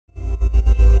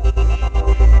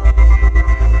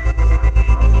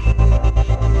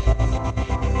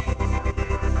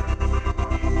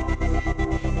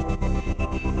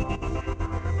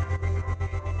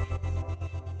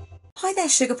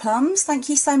Sugar Plums, thank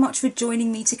you so much for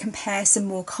joining me to compare some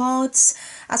more cards.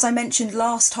 As I mentioned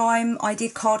last time, I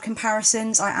did card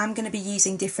comparisons. I am going to be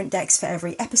using different decks for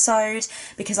every episode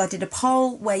because I did a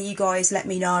poll where you guys let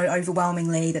me know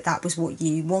overwhelmingly that that was what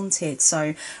you wanted.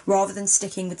 So rather than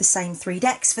sticking with the same 3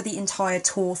 decks for the entire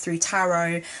tour through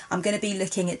tarot, I'm going to be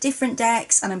looking at different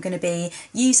decks and I'm going to be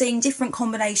using different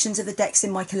combinations of the decks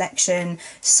in my collection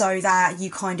so that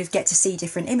you kind of get to see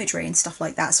different imagery and stuff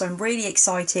like that. So I'm really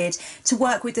excited to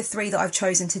work with the 3 that I've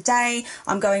chosen today.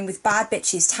 I'm going with Bad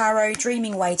Bitches Tarot,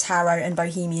 Dreaming Way Tarot and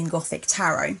Bohemian Gothic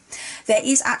Tarot. There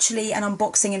is actually an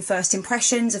unboxing and first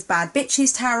impressions of Bad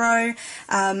Bitches Tarot,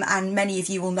 and many of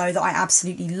you will know that I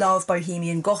absolutely love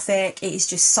Bohemian Gothic. It is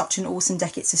just such an awesome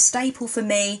deck. It's a staple for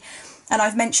me. And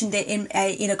I've mentioned it in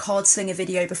a Cardslinger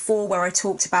video before where I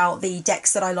talked about the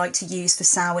decks that I like to use for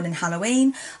Samhain and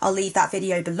Halloween. I'll leave that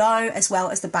video below, as well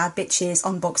as the Bad Bitches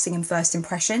unboxing and first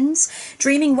impressions.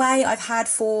 Dreaming Way I've had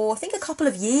for I think a couple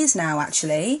of years now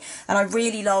actually, and I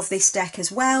really love this deck as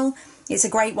well. It's a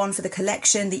great one for the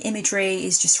collection. The imagery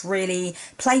is just really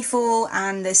playful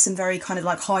and there's some very kind of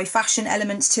like high fashion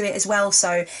elements to it as well,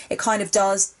 so it kind of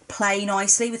does play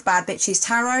nicely with Bad Bitches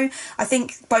Tarot. I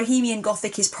think Bohemian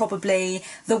Gothic is probably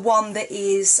the one that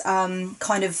is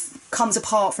kind of comes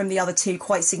apart from the other 2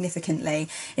 quite significantly.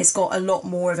 It's got a lot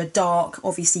more of a dark,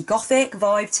 obviously Gothic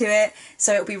vibe to it,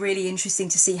 so it'll be really interesting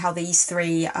to see how these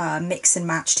 3 mix and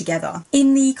match together.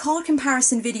 In the card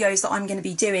comparison videos that I'm going to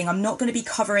be doing, I'm not going to be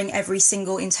covering every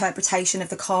single interpretation of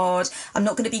the card. I'm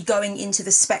not going to be going into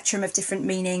the spectrum of different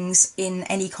meanings in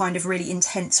any kind of really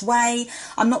intense way.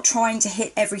 I'm not trying to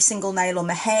hit every single nail on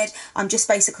the head. I'm just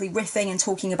basically riffing and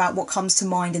talking about what comes to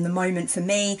mind in the moment for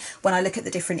me when I look at the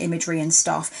different imagery and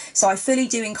stuff. So I fully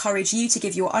do encourage you to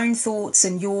give your own thoughts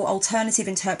and your alternative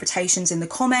interpretations in the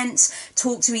comments.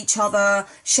 Talk to each other,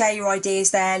 share your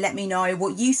ideas there, let me know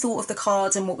what you thought of the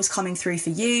cards and what was coming through for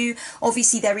you.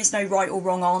 Obviously there is no right or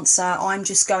wrong answer. I'm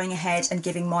just going ahead and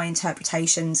giving my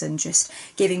interpretations and just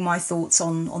giving my thoughts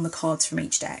on the cards from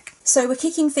each deck. So we're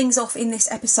kicking things off in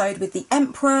this episode with the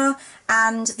Emperor,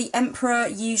 and the Emperor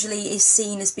usually is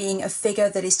seen as being a figure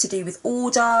that is to do with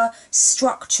order,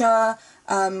 structure,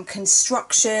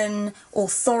 construction,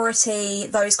 authority,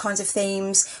 those kinds of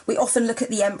themes. We often look at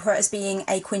the Emperor as being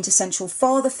a quintessential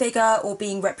father figure or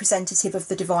being representative of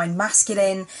the divine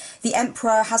masculine. The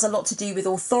Emperor has a lot to do with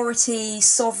authority,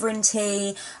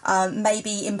 sovereignty,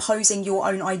 maybe imposing your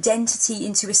own identity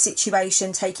into a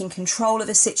situation, taking control of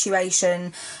a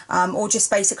situation, or just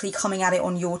basically coming at it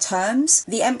on your terms.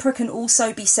 The Emperor can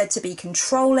also be said to be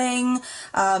controlling.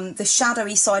 The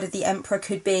shadowy side of the Emperor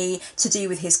could be to do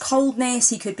with his coldness.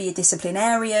 He could be a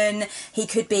disciplinarian, he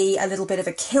could be a little bit of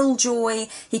a killjoy,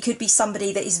 he could be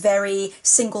somebody that is very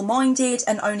single-minded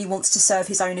and only wants to serve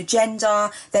his own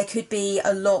agenda. There could be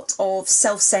a lot of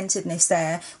self-centeredness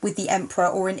there with the Emperor,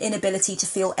 or an inability to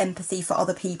feel empathy for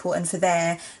other people and for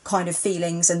their kind of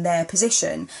feelings and their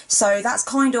position. So that's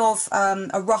kind of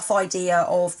a rough idea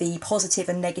of the positive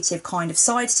and negative kind of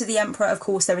sides to the Emperor. Of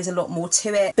course there is a lot more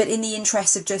to it, but in the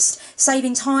interest of just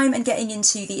saving time and getting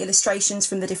into the illustrations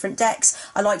from the different decks,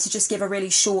 I like to just give a really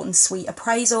short and sweet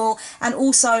appraisal, and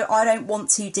also I don't want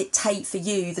to dictate for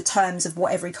you the terms of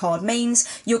what every card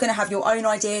means. You're going to have your own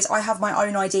ideas, I have my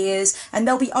own ideas, and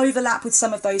there'll be overlap with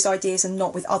some of those ideas and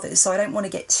not with others, so I don't want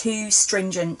to get too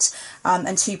stringent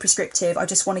and too prescriptive. I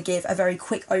just want to give a very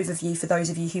quick overview for those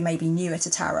of you who may be newer to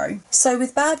tarot. So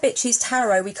with Bad Bitches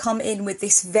Tarot we come in with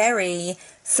this very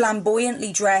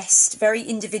flamboyantly dressed, very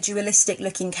individualistic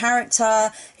looking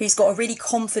character who's got a really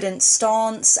confident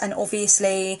stance and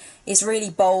obviously is really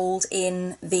bold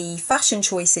in the fashion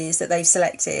choices that they've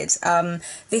selected.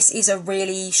 This is a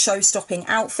really show-stopping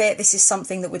outfit. This is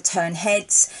something that would turn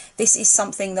heads. This is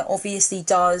something that obviously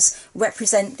does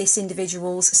represent this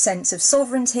individual's sense of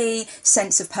sovereignty,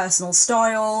 sense of personal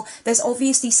style. There's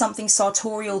obviously something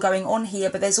sartorial going on here,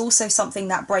 but there's also something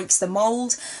that breaks the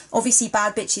mold. Obviously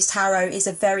Bad Bitches Tarot is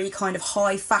a very kind of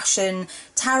high fashion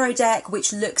tarot deck,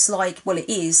 which looks like, well, it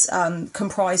is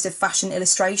comprised of fashion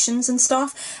illustrations and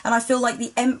stuff, and I feel like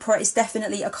the Emperor is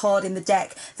definitely a card in the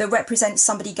deck that represents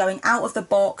somebody going out of the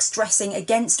box, dressing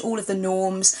against all of the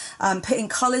norms, putting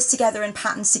colours together and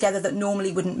patterns together that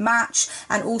normally wouldn't match,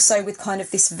 and also with kind of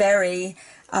this very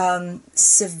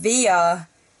severe,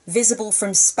 visible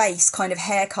from space kind of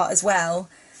haircut as well,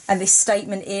 and this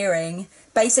statement earring.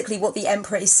 Basically what the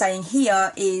Emperor is saying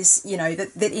here is, you know,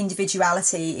 that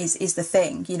individuality is the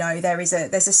thing, you know, there's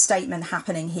a statement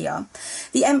happening here.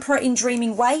 The Emperor in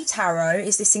Dreaming Way Tarot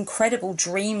is this incredible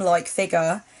dreamlike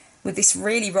figure with this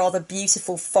really rather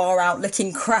beautiful far out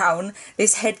looking crown.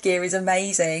 This headgear is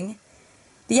amazing.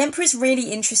 The Emperor is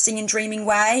really interesting in Dreaming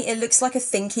Way. It looks like a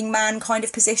thinking man kind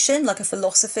of position, like a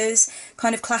philosopher's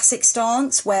kind of classic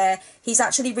stance, where he's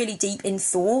actually really deep in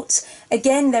thought.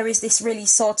 Again, there is this really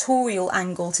sartorial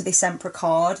angle to this Emperor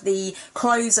card. The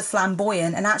clothes are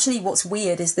flamboyant, and actually what's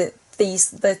weird is that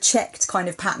the checked kind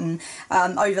of pattern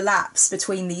overlaps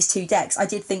between these two decks. I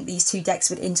did think these two decks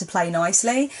would interplay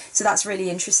nicely, so that's really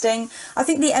interesting. I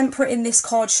think the Emperor in this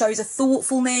card shows a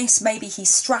thoughtfulness. Maybe he's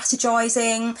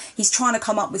strategizing, he's trying to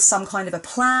come up with some kind of a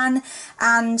plan,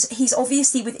 and he's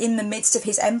obviously within the midst of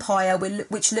his empire,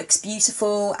 which looks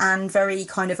beautiful and very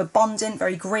kind of abundant,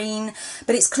 very green,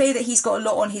 but it's clear that he's got a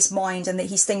lot on his mind and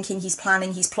that he's thinking, he's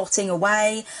planning, he's plotting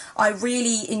away. I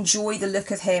really enjoy the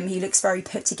look of him. He looks very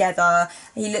put together.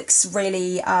 He looks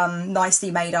really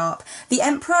nicely made up. The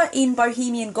Emperor in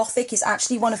Bohemian Gothic is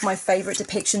actually one of my favourite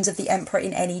depictions of the Emperor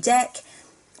in any deck.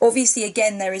 Obviously,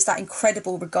 again, there is that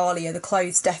incredible regalia. The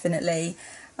clothes definitely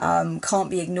can't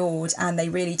be ignored, and they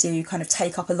really do kind of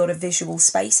take up a lot of visual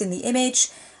space in the image.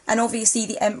 And obviously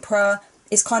the Emperor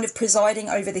is kind of presiding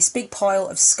over this big pile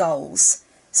of skulls.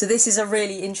 So this is a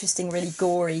really interesting, really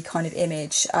gory kind of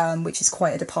image, which is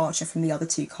quite a departure from the other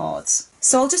two cards.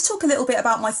 So I'll just talk a little bit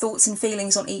about my thoughts and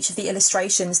feelings on each of the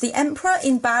illustrations. The Emperor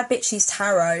in Bad Bitches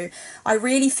Tarot, I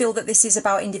really feel that this is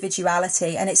about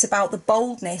individuality, and it's about the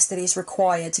boldness that is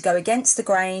required to go against the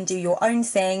grain, do your own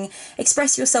thing,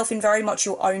 express yourself in very much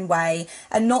your own way,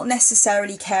 and not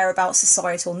necessarily care about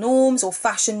societal norms or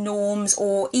fashion norms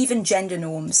or even gender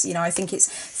norms. You know, I think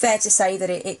it's fair to say that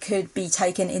it could be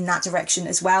taken in that direction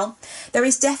as well. There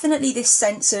is definitely this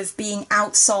sense of being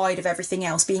outside of everything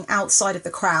else, being outside of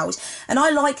the crowd. And I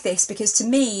like this because, to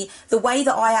me, the way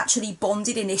that I actually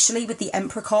bonded initially with the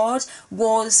Emperor card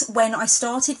was when I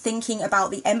started thinking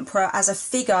about the Emperor as a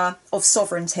figure of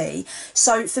sovereignty.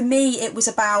 So for me, it was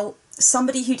about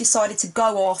somebody who decided to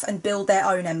go off and build their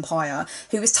own empire,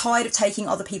 who was tired of taking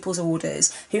other people's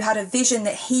orders, who had a vision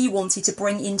that he wanted to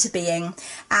bring into being.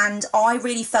 And I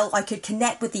really felt I could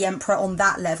connect with the Emperor on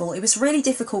that level. It was really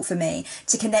difficult for me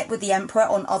to connect with the Emperor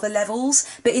on other levels,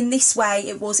 but in this way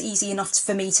it was easy enough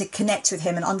for me to connect with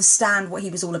him and understand what he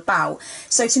was all about.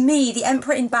 So to me, the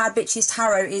Emperor in Bad Bitches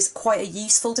Tarot is quite a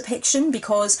useful depiction,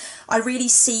 because I really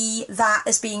see that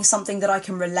as being something that I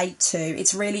can relate to.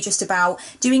 It's really just about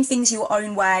doing things your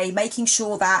own way, making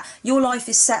sure that your life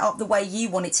is set up the way you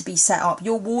want it to be set up,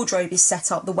 your wardrobe is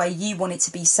set up the way you want it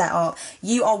to be set up,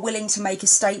 you are willing to make a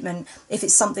statement if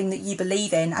it's something that you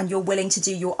believe in, and you're willing to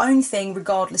do your own thing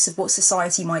regardless of what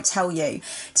society might tell you.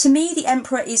 To me, the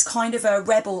Emperor is kind of a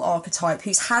rebel archetype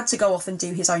who's had to go off and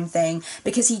do his own thing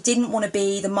because he didn't want to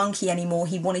be the monkey anymore,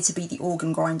 he wanted to be the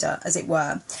organ grinder, as it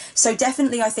were. So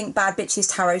definitely I think Bad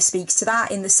Bitches Tarot speaks to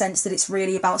that, in the sense that it's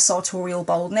really about sartorial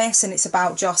boldness, and it's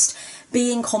about just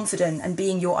being confident and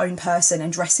being your own person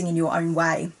and dressing in your own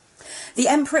way. The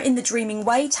Emperor in the Dreaming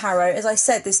Way Tarot, as I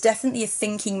said, there's definitely a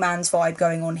thinking man's vibe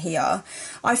going on here.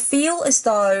 I feel as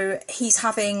though he's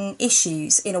having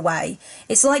issues in a way.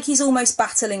 It's like he's almost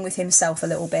battling with himself a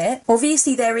little bit.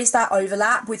 Obviously there is that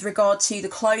overlap with regard to the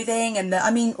clothing, and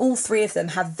I mean, all three of them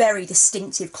have very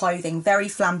distinctive clothing, very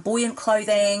flamboyant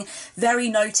clothing, very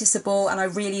noticeable, and I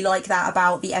really like that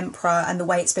about the Emperor and the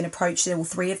way it's been approached in all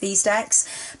three of these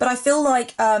decks. But I feel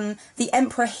like the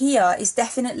Emperor here is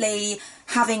definitely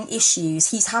having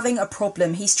issues. He's having a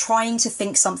problem. He's trying to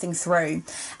think something through,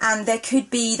 and there could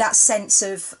be that sense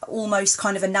of almost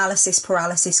kind of analysis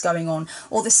paralysis going on,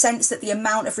 or the sense that the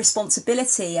amount of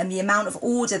responsibility and the amount of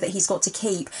order that he's got to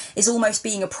keep is almost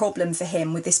being a problem for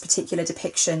him with this particular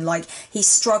depiction. Like, he's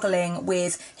struggling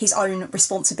with his own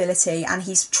responsibility, and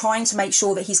he's trying to make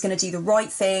sure that he's going to do the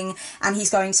right thing and he's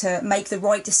going to make the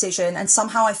right decision, and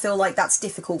somehow I feel like that's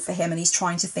difficult for him and he's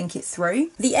trying to think it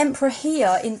through. The Emperor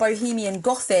here in Bohemian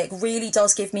Gothic really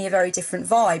does give me a very different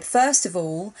vibe. First of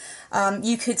all,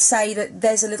 you could say that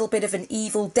there's a little bit of an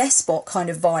evil despot kind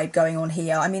of vibe going on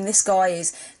here. I mean, this guy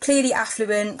is clearly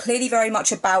affluent, clearly very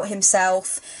much about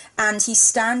himself, and he's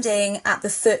standing at the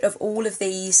foot of all of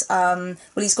these, well,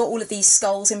 he's got all of these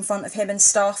skulls in front of him and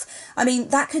stuff. I mean,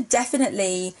 that could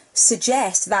definitely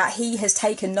suggest that he has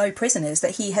taken no prisoners,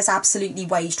 that he has absolutely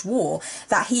waged war,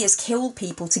 that he has killed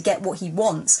people to get what he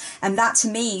wants. And that, to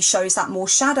me, shows that more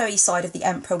shadowy side of the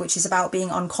Emperor, which is about being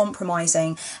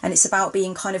uncompromising, and it's about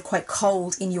being kind of quite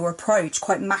cold in your approach,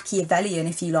 quite Machiavellian,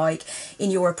 if you like,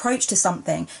 in your approach to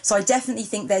something. So I definitely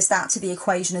think there's that to the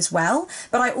equation as well.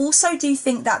 But I also do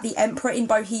think that the Emperor in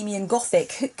Bohemian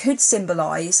Gothic could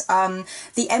symbolise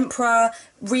the Emperor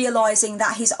realizing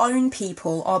that his own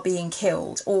people are being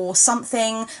killed, or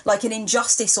something like an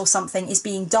injustice or something is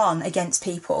being done against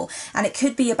people. And it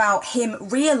could be about him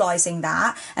realizing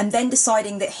that and then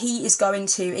deciding that he is going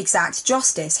to exact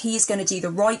justice. He is going to do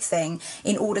the right thing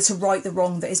in order to right the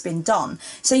wrong that has been done.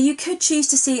 So you could choose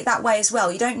to see it that way as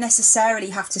well. You don't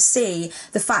necessarily have to see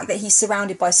the fact that he's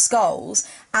surrounded by skulls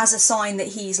as a sign that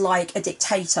he's like a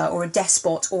dictator or a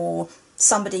despot, or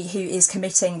somebody who is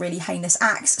committing really heinous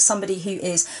acts, somebody who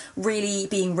is really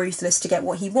being ruthless to get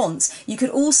what he wants. You could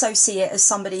also see it as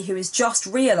somebody who has just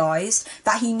realised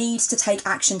that he needs to take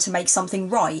action to make something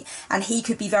right, and he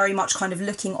could be very much kind of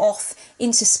looking off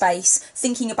into space,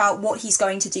 thinking about what he's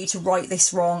going to do to right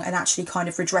this wrong and actually kind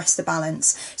of redress the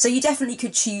balance. So you definitely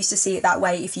could choose to see it that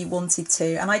way if you wanted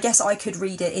to, and I guess I could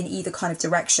read it in either kind of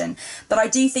direction. But I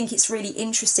do think it's really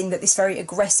interesting that this very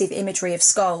aggressive imagery of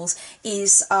skulls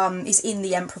is in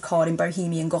the Emperor card in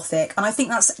Bohemian Gothic, and I think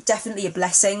that's definitely a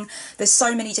blessing. There's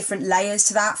so many different layers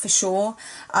to that, for sure.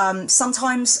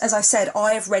 Sometimes, as I said,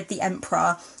 I have read the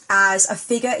Emperor as a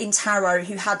figure in tarot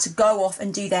who had to go off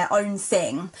and do their own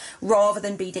thing rather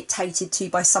than be dictated to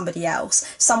by somebody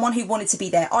else. Someone who wanted to be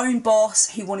their own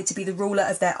boss, who wanted to be the ruler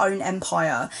of their own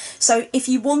empire. So if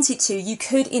you wanted to, you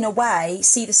could in a way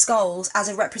see the skulls as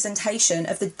a representation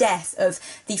of the death of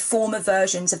the former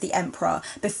versions of the Emperor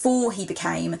before he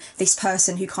became this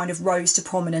person who kind of rose to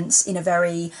prominence in a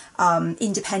very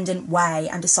independent way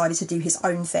and decided to do his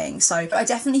own thing. So I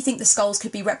definitely think the skulls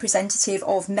could be representative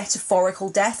of metaphorical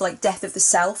death, like death of the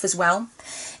self as well.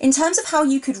 In terms of how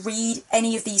you could read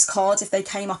any of these cards if they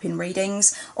came up in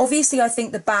readings, obviously I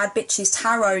think the Bad Bitches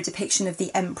Tarot depiction of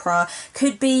the Emperor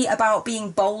could be about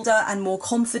being bolder and more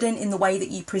confident in the way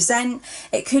that you present.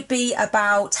 It could be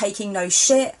about taking no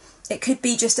shit. It could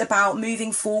be just about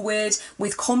moving forward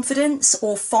with confidence,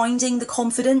 or finding the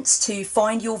confidence to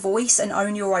find your voice and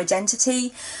own your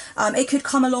identity. It could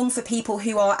come along for people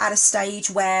who are at a stage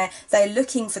where they're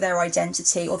looking for their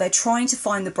identity, or they're trying to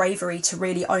find the bravery to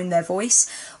really own their voice.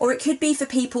 Or it could be for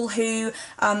people who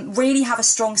really have a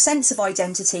strong sense of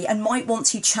identity and might want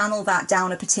to channel that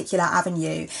down a particular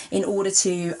avenue in order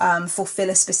to fulfill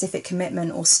a specific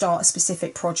commitment or start a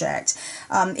specific project.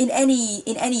 In any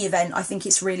event, I think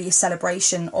it's really a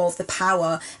celebration of the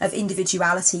power of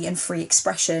individuality and free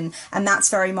expression, and that's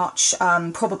very much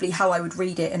probably how I would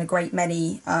read it in a great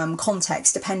many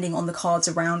contexts, depending on the cards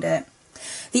around it.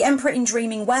 The Emperor in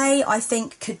Dreaming Way, I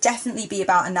think, could definitely be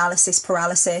about analysis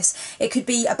paralysis. It could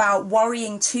be about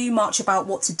worrying too much about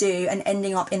what to do and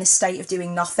ending up in a state of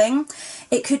doing nothing.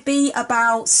 It could be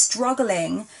about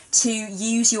struggling to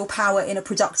use your power in a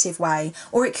productive way,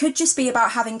 or it could just be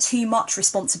about having too much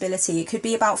responsibility. It could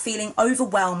be about feeling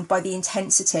overwhelmed by the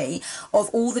intensity of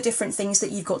all the different things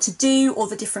that you've got to do, or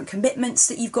the different commitments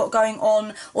that you've got going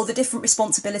on, or the different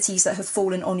responsibilities that have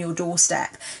fallen on your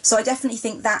doorstep. So I definitely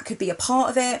think that could be a part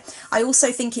of it. I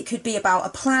also think it could be about a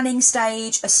planning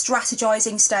stage, a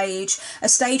strategizing stage, a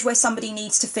stage where somebody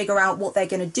needs to figure out what they're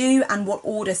going to do and what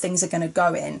order things are going to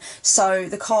go in. So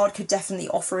the card could definitely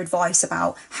offer advice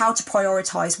about how to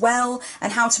prioritize well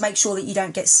and how to make sure that you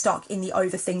don't get stuck in the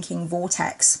overthinking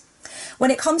vortex. When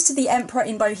it comes to the Emperor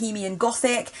in Bohemian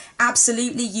Gothic,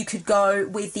 absolutely you could go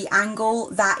with the angle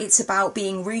that it's about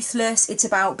being ruthless, it's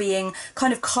about being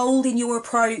kind of cold in your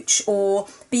approach, or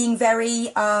being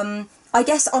very I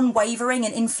guess unwavering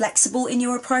and inflexible in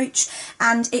your approach,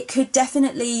 and it could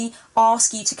definitely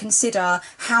ask you to consider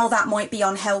how that might be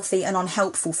unhealthy and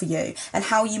unhelpful for you, and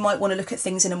how you might want to look at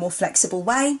things in a more flexible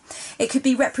way. It could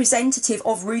be representative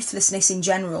of ruthlessness in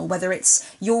general, whether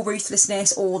it's your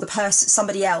ruthlessness or the person,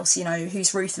 somebody else, you know,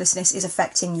 whose ruthlessness is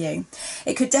affecting you.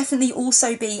 It could definitely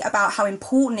also be about how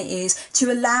important it is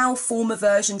to allow former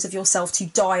versions of yourself to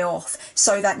die off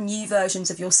so that new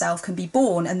versions of yourself can be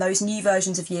born, and those new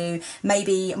versions of you may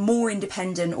be more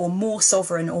independent or more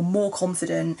sovereign or more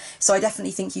confident. So I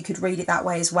definitely think you could read it that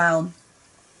way as well.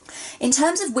 In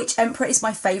terms of which Emperor is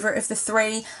my favourite of the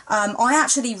three, I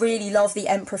actually really love the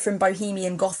Emperor from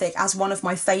Bohemian Gothic as one of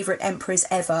my favourite Emperors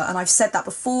ever, and I've said that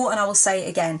before and I will say it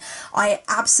again. I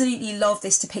absolutely love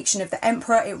this depiction of the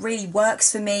Emperor. It really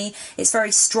works for me. It's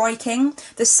very striking.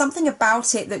 There's something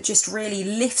about it that just really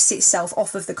lifts itself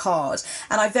off of the card,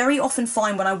 and I very often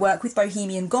find when I work with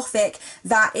Bohemian Gothic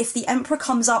that if the Emperor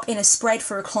comes up in a spread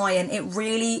for a client, it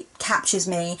really captures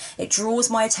me. It draws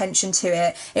my attention to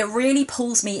it. It really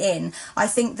pulls me in. I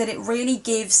think that it really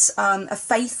gives a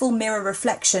faithful mirror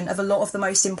reflection of a lot of the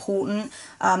most important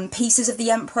pieces of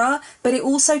the Emperor, but it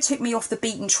also took me off the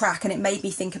beaten track and it made me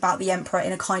think about the Emperor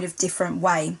in a kind of different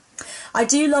way. I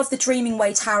do love the Dreaming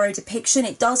Way Tarot depiction.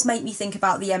 It does make me think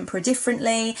about the Emperor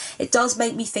differently. It does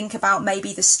make me think about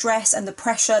maybe the stress and the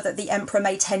pressure that the Emperor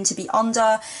may tend to be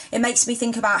under. It makes me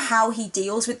think about how he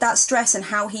deals with that stress and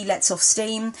how he lets off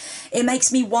steam. It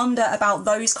makes me wonder about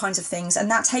those kinds of things, and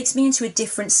that takes me into a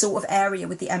different sort of area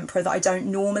with the Emperor that I don't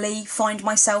normally find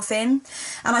myself in.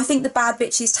 And I think the Bad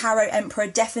Bitches Tarot Emperor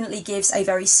definitely gives a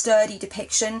very sturdy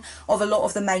depiction of a lot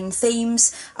of the main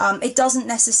themes. It doesn't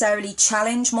necessarily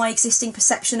challenge my existing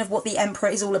perception of what the Emperor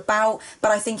is all about,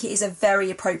 but I think it is a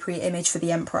very appropriate image for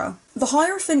the Emperor. The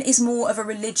Hierophant is more of a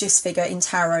religious figure in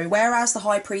tarot, whereas the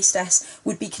High Priestess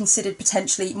would be considered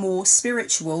potentially more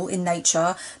spiritual in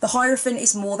nature. The Hierophant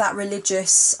is more that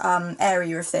religious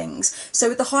area of things. So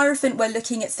with the Hierophant, we're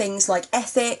looking at things like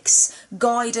ethics,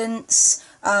 guidance,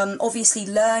 obviously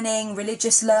learning,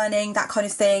 religious learning, that kind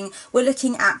of thing. We're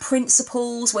looking at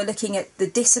principles, we're looking at the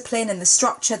discipline and the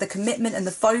structure, the commitment and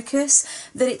the focus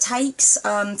that it takes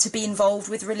to be involved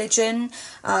with religion.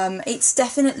 It's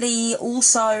definitely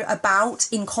also about,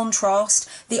 in contrast,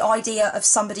 the idea of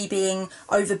somebody being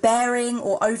overbearing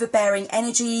or overbearing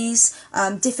energies,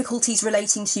 difficulties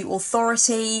relating to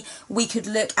authority. We could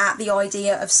look at the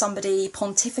idea of somebody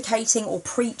pontificating or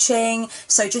preaching,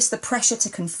 so just the pressure to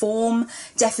conform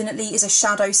definitely is a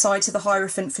shadow side to the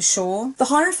Hierophant for sure. The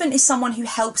Hierophant is someone who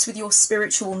helps with your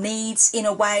spiritual needs in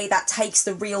a way that takes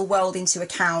the real world into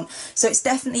account. So it's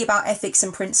definitely about ethics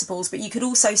and principles, but you could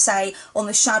also say on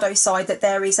the shadow side that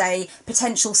there is a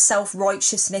potential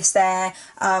self-righteousness there,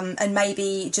 and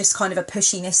maybe just kind of a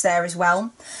pushiness there as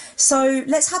well. So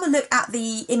let's have a look at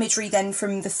the imagery then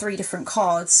from the 3 different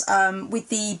cards. With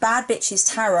the Bad Bitches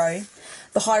Tarot,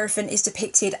 the Hierophant is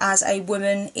depicted as a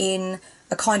woman in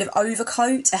a kind of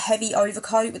overcoat, a heavy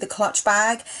overcoat with a clutch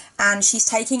bag, and she's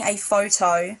taking a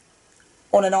photo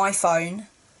on an iPhone,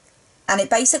 and it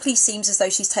basically seems as though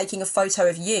she's taking a photo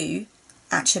of you,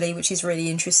 actually, which is really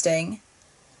interesting.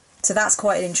 So that's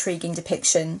quite an intriguing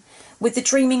depiction. With the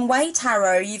Dreaming Way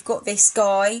Tarot, you've got this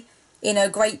guy in a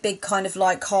great big kind of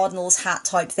like cardinal's hat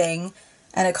type thing,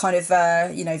 and a kind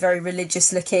of, you know, very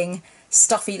religious looking,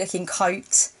 stuffy looking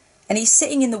coat, and he's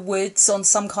sitting in the woods on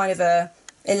some kind of a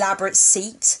elaborate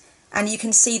seat, and you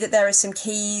can see that there are some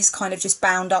keys kind of just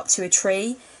bound up to a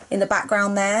tree in the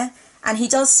background there, and he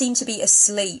does seem to be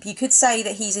asleep. You could say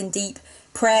that he's in deep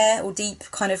prayer or deep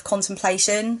kind of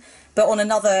contemplation, but on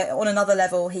another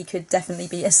level he could definitely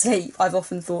be asleep. I've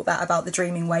often thought that about the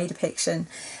Dreaming Way depiction.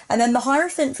 And then the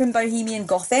Hierophant from Bohemian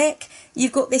Gothic,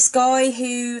 you've got this guy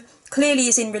who clearly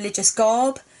is in religious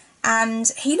garb,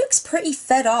 and he looks pretty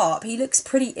fed up, he looks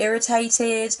pretty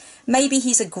irritated, maybe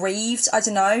he's aggrieved, I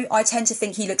don't know. I tend to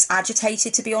think he looks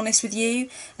agitated, to be honest with you,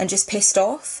 and just pissed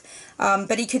off.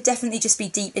 But he could definitely just be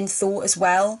deep in thought as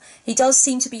well. He does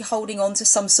seem to be holding on to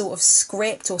some sort of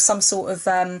script or some sort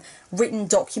of written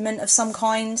document of some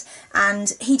kind,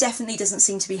 and he definitely doesn't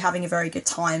seem to be having a very good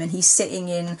time, and he's sitting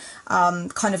in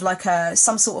kind of like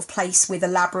some sort of place with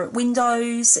elaborate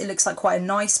windows. It looks like quite a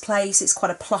nice place, it's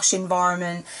quite a plush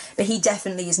environment, but he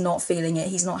definitely is not feeling it,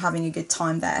 he's not having a good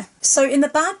time there. So in the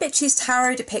Bad Bitches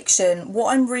Tarot depiction,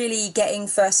 what I'm really getting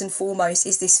first and foremost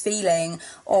is this feeling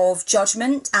of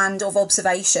judgment and of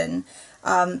observation.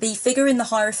 The figure in the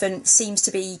Hierophant seems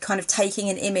to be kind of taking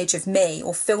an image of me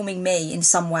or filming me in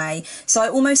some way. So I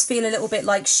almost feel a little bit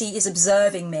like she is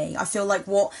observing me. I feel like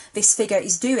what this figure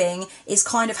is doing is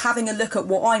kind of having a look at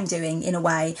what I'm doing in a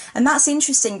way. And that's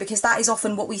interesting because that is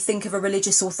often what we think of a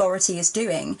religious authority as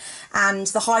doing. And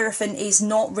the Hierophant is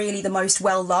not really the most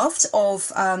well loved of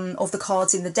the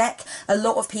cards in the deck. A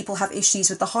lot of people have issues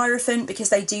with the Hierophant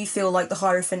because they do feel like the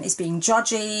Hierophant is being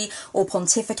judgy or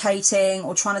pontificating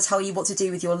or trying to tell you what to do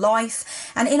with your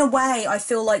life. And in a way I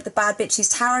feel like the Bad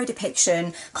Bitches Tarot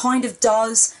depiction kind of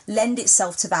does lend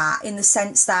itself to that, in the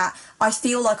sense that I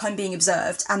feel like I'm being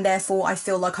observed and therefore I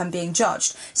feel like I'm being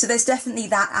judged. So there's definitely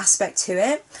that aspect to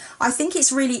it. I think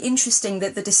it's really interesting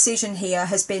that the decision here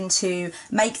has been to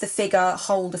make the figure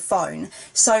hold a phone.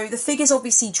 So the figure's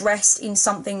obviously dressed in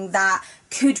something that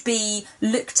could be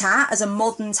looked at as a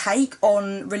modern take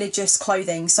on religious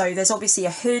clothing. So there's obviously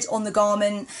a hood on the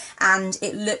garment and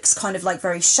it looks kind of like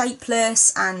very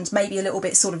shapeless and maybe a little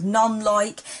bit sort of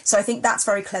nun-like. So I think that's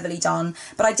very cleverly done.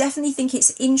 But I definitely think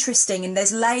it's interesting, and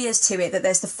there's layers to it, that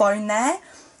there's the phone there.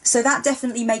 So that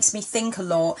definitely makes me think a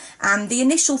lot. And the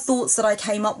initial thoughts that I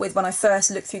came up with when I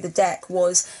first looked through the deck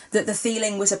was that the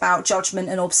feeling was about judgment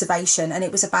and observation, and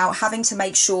it was about having to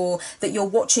make sure that you're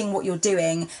watching what you're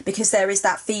doing, because there is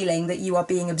that feeling that you are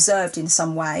being observed in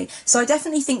some way. So I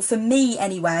definitely think, for me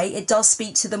anyway, it does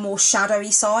speak to the more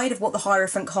shadowy side of what the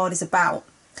Hierophant card is about.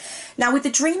 Now, with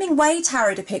the Dreaming Way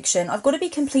tarot depiction, I've got to be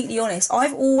completely honest,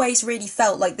 I've always really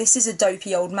felt like this is a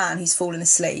dopey old man who's fallen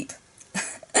asleep.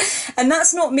 And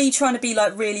that's not me trying to be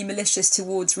like really malicious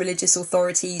towards religious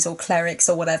authorities or clerics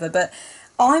or whatever, but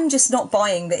I'm just not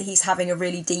buying that he's having a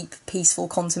really deep, peaceful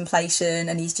contemplation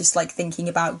and he's just like thinking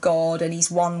about God and he's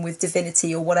one with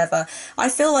divinity or whatever. I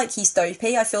feel like he's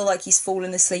dopey. I feel like he's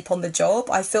fallen asleep on the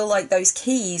job. I feel like those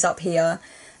keys up here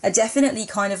are definitely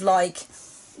kind of like,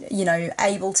 you know,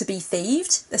 able to be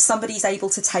thieved. Somebody's able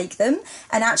to take them,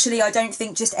 and actually I don't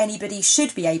think just anybody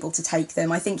should be able to take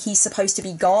them. I think he's supposed to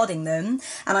be guarding them,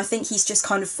 and I think he's just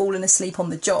kind of fallen asleep on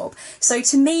the job. So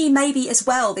to me, maybe as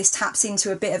well, this taps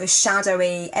into a bit of a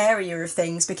shadowy area of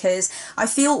things, because I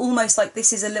feel almost like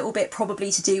this is a little bit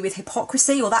probably to do with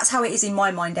hypocrisy, or that's how it is in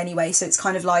my mind anyway. So it's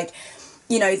kind of like,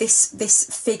 you know, this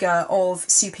figure of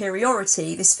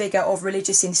superiority, this figure of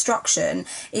religious instruction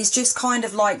is just kind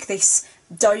of like this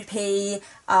dopey,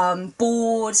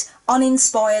 bored,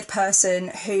 uninspired person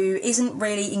who isn't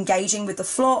really engaging with the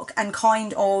flock and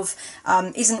kind of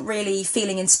isn't really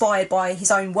feeling inspired by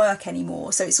his own work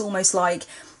anymore. So it's almost like,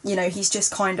 you know, he's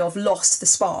just kind of lost the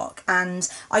spark, and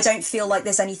I don't feel like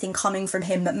there's anything coming from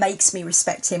him that makes me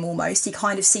respect him almost. He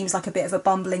kind of seems like a bit of a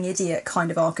bumbling idiot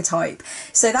kind of archetype.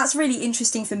 So that's really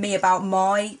interesting for me about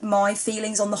my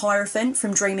feelings on the Hierophant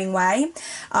from Dreaming Way.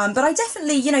 But I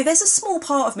definitely, you know, there's a small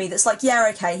part of me that's like, yeah,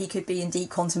 okay, he could be in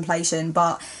deep contemplation,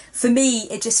 but for me,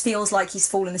 it just feels like he's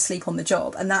fallen asleep on the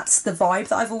job, and that's the vibe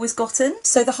that I've always gotten.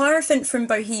 So the Hierophant from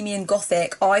Bohemian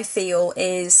Gothic, I feel,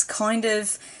 is kind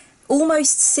of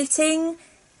almost sitting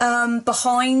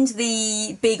behind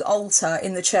the big altar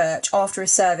in the church after a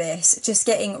service, just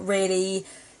getting really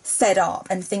fed up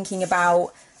and thinking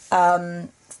about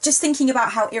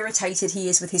how irritated he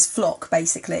is with his flock,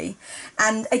 basically.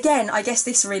 And again, I guess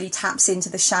this really taps into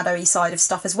the shadowy side of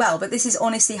stuff as well, but this is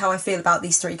honestly how I feel about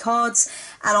these three cards,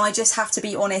 and I just have to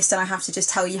be honest and I have to just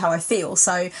tell you how I feel.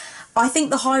 So I think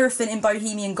the Hierophant in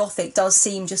Bohemian Gothic does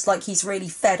seem just like he's really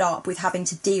fed up with having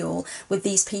to deal with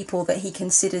these people that he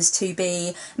considers to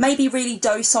be maybe really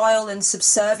docile and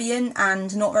subservient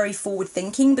and not very forward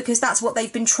thinking, because that's what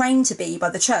they've been trained to be by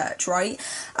the church, right?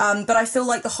 But I feel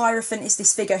like the Hierophant is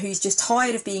this figure who's just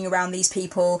tired of being around these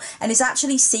people and is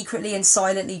actually secretly and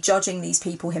silently judging these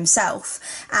people himself,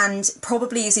 and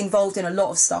probably is involved in a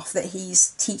lot of stuff that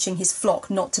he's teaching his flock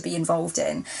not to be involved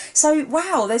in. So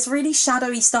wow, there's really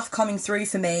shadowy stuff coming through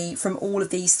for me from all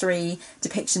of these three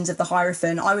depictions of the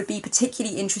Hierophant. I would be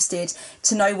particularly interested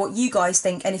to know what you guys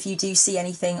think, and if you do see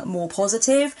anything more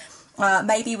positive.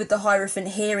 Maybe with the Hierophant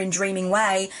here in Dreaming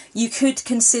Way, you could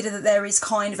consider that there is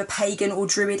kind of a pagan or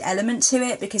druid element to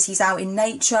it, because he's out in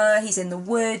nature, he's in the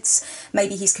woods,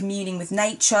 maybe he's communing with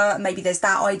nature, maybe there's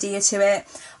that idea to it.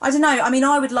 I don't know, I mean,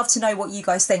 I would love to know what you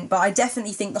guys think, but I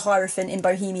definitely think the Hierophant in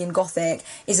Bohemian Gothic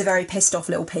is a very pissed off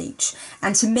little peach.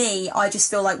 And to me, I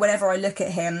just feel like whenever I look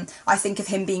at him, I think of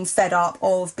him being fed up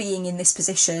of being in this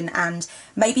position and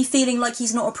maybe feeling like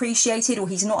he's not appreciated or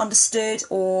he's not understood,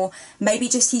 or maybe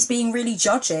just he's being really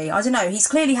judgy. I don't know, he's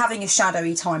clearly having a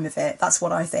shadowy time of it, that's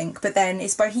what I think. But then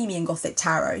it's Bohemian Gothic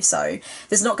tarot, so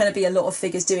there's not going to be a lot of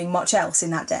figures doing much else in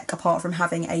that deck apart from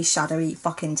having a shadowy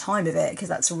fucking time of it, because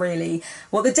that's really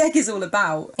what the deck is all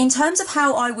about. In terms of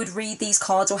how I would read these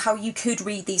cards, or how you could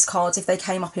read these cards if they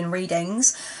came up in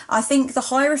readings, I think the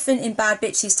Hierophant in Bad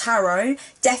Bitches Tarot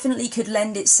definitely could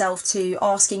lend itself to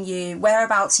asking you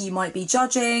whereabouts you might be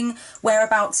judging,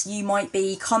 whereabouts you might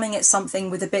be coming at something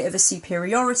with a bit of a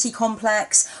superiority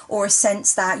complex or a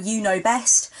sense that you know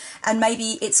best, and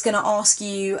maybe it's going to ask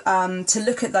you to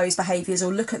look at those behaviours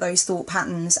or look at those thought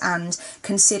patterns and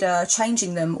consider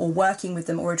changing them or working with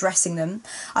them or addressing them.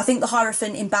 I think the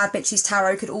Hierophant in Bad Bitches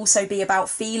Tarot could also be about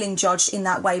feeling judged in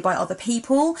that way by other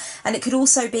people, and it could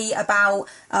also be about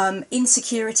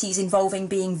insecurities involving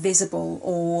being visible,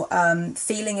 or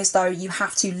feeling as though you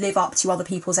have to live up to other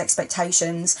people's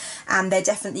expectations, and there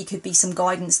definitely could be some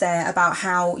guidance there about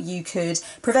how you could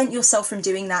prevent yourself from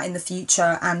doing that in the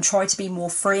future and try to be more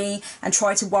free and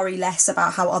try to worry less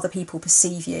about how other people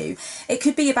perceive you. It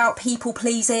could be about people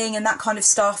pleasing and that kind of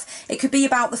stuff. It could be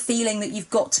about the feeling that you've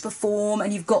got to perform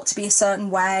and you've got to be a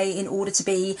certain way in order to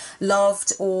be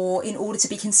loved or in order to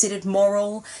be considered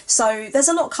moral. So there's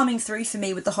a lot coming through for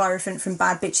me with the Hierophant from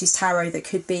Bad Bitches Tarot that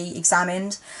could be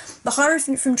examined. The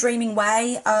Hierophant from Dreaming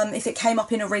Way, if it came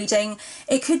up in a reading,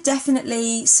 it could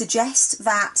definitely suggest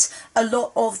that a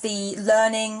lot of the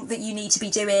learning that you need to be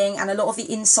doing and a lot of the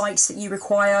insights that you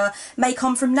require may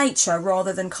come from nature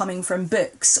rather than coming from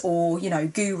books or, you know,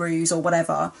 gurus or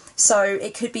whatever. So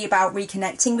it could be about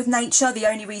reconnecting with nature. The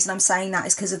only reason I'm saying that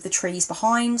is because of the trees behind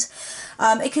behind.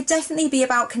 It could definitely be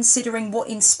about considering what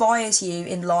inspires you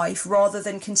in life rather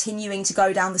than continuing to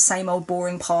go down the same old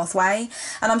boring pathway.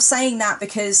 And I'm saying that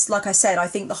because, like I said, I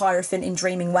think the Hierophant in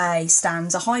Dreaming Way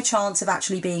stands a high chance of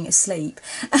actually being asleep.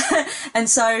 And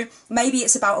so maybe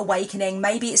it's about awakening,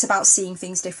 maybe it's about seeing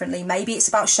things differently, maybe it's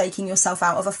about shaking yourself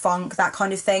out of a funk, that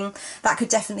kind of thing. That could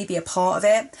definitely be a part of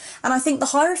it. And I think the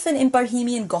Hierophant in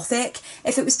Bohemian Gothic,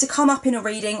 if it was to come up in a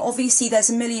reading, obviously there's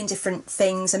a million different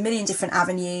things, a million different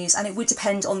avenues, and it would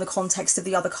depend on the context of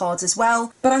the other cards as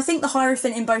well. But I think the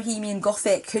Hierophant in Bohemian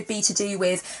Gothic could be to do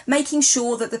with making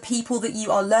sure that the people that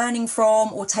you are learning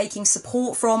from or taking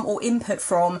support from or input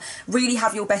from really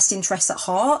have your best interests at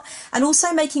heart, and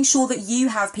also making sure that you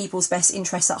have people's best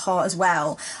interests at heart as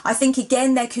well. I think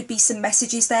again there could be some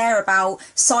messages there about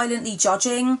silently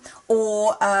judging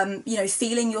or you know,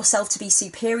 feeling yourself to be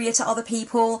superior to other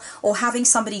people, or having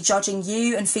somebody judging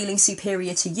you and feeling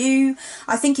superior to you.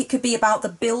 I think it could be about the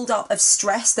build-up of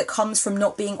stress that comes from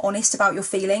not being honest about your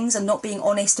feelings and not being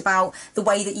honest about the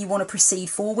way that you want to proceed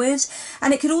forward.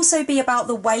 And it could also be about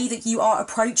the way that you are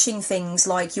approaching things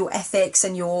like your ethics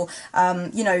and your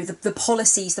you know, the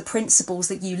policies, the principles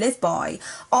that you live by.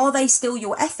 Are they still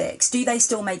your ethics? Do they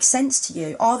still make sense to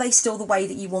you? Are they still the way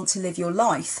that you want to live your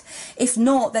life? If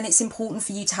not, then it's important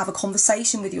for you to have a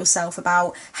conversation with yourself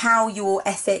about how your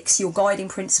ethics, your guiding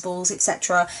principles,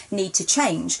 etc. need to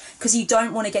change, because you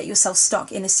don't want to get yourself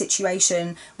stuck in a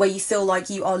situation where you feel like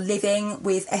you are living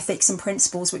with ethics and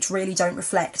principles which really don't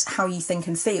reflect how you think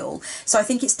and feel. So I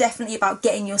think it's definitely about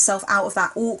getting yourself out of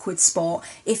that awkward spot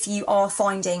if you are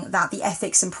finding that the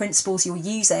ethics and principles you're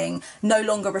using no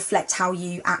longer reflect how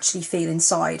you actually feel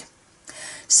inside.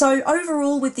 So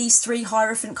overall, with these three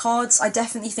Hierophant cards, I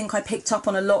definitely think I picked up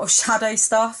on a lot of shadow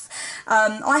stuff.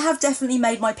 I have definitely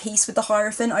made my peace with the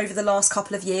Hierophant over the last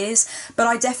couple of years, but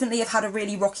I definitely have had a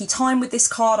really rocky time with this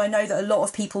card. I know that a lot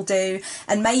of people do,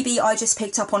 and maybe I just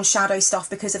picked up on shadow stuff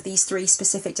because of these three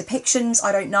specific depictions.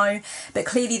 I don't know, but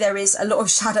clearly there is a lot of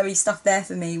shadowy stuff there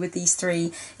for me with these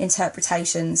three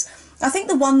interpretations. I think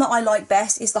the one that I like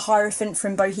best is the Hierophant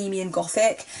from Bohemian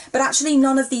Gothic, but actually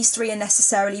none of these three are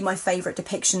necessarily my favourite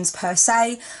depictions per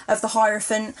se of the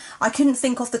Hierophant. I couldn't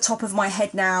think off the top of my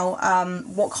head now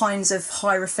what kinds of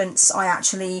Hierophants I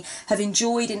actually have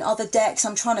enjoyed in other decks.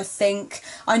 I'm trying to think.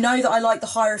 I know that I like the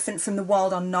Hierophant from the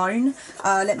Wild Unknown.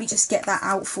 Let me just get that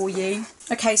out for you.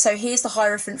 Okay, so here's the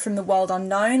Hierophant from the Wild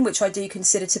Unknown, which I do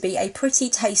consider to be a pretty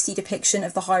tasty depiction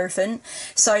of the Hierophant.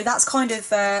 So that's kind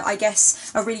of, I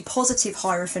guess, a really positive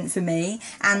Hierophant for me,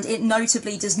 and it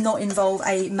notably does not involve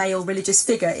a male religious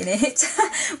figure in it,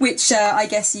 which I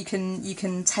guess you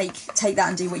can take that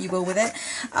and do what you will with it.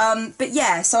 But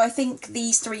yeah, so I think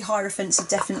these three Hierophants have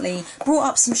definitely brought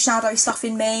up some shadow stuff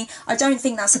in me. I don't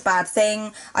think that's a bad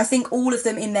thing. I think all of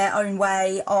them in their own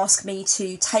way ask me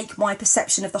to take my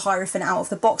perception of the Hierophant out of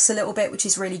the box a little bit, which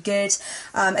is really good.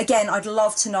 Again, I'd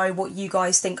love to know what you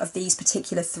guys think of these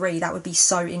particular three. That would be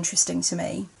so interesting to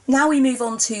me. Now we move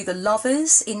on to the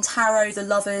Lovers. In tarot, the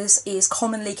Lovers is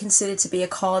commonly considered to be a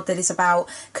card that is about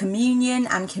communion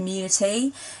and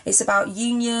community. It's about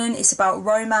union, it's about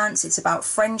romance, it's about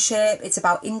friendship, it's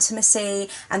about intimacy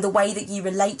and the way that you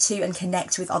relate to and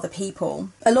connect with other people.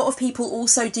 A lot of people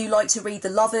also do like to read the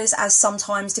Lovers as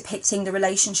sometimes depicting the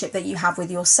relationship that you have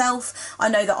with yourself. I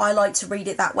know that I like to read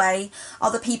it that way.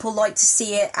 Other people like to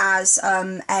see it as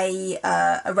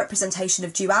a representation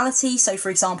of duality. So for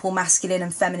example, masculine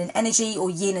and feminine energy,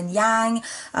 or yin and yang,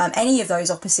 any of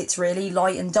those opposites really,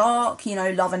 light and dark, you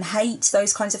know, love and hate,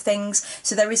 those kinds of things.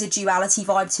 So there is a duality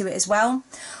vibe to it as well.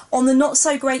 On the not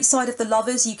so great side of the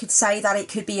Lovers, you could say that it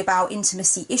could be about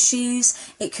intimacy issues,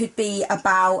 it could be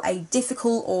about a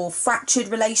difficult or fractured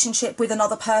relationship with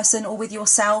another person or with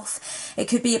yourself. It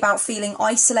could be about feeling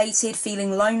isolated,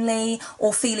 feeling lonely,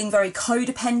 or feeling very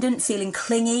codependent, feeling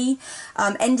clingy,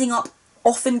 ending up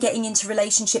often getting into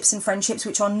relationships and friendships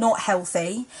which are not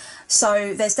healthy.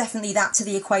 So there's definitely that to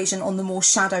the equation on the more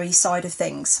shadowy side of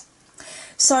things.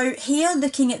 So here,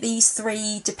 looking at these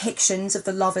three depictions of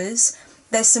the Lovers,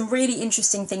 there's some really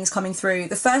interesting things coming through.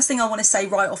 The first thing I want to say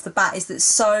right off the bat is that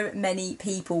so many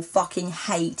people fucking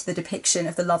hate the depiction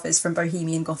of the Lovers from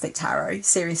Bohemian Gothic Tarot.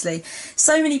 Seriously.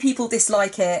 So many people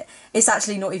dislike it. It's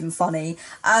actually not even funny.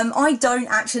 I don't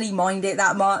actually mind it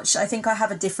that much. I think I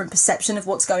have a different perception of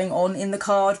what's going on in the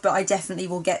card, but I definitely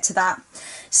will get to that.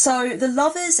 So the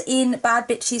Lovers in Bad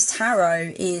Bitches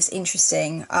Tarot is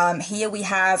interesting. Here we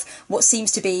have what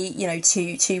seems to be, you know,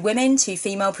 two women, two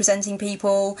female presenting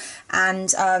people,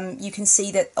 and you can see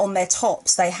that on their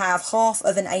tops they have half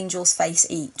of an angel's face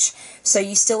each. So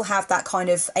you still have that kind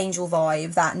of angel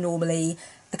vibe that normally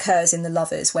occurs in the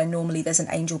Lovers, where normally there's an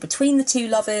angel between the two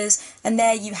lovers, and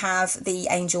there you have the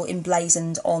angel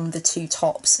emblazoned on the two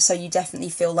tops. So you definitely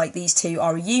feel like these two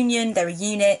are a union, they're a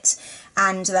unit,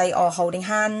 and they are holding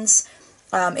hands.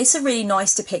 It's a really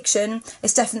nice depiction.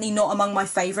 It's definitely not among my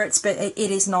favourites, but it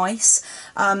is nice.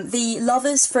 The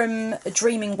Lovers from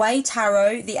Dreaming Way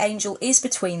Tarot, the angel is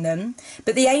between them,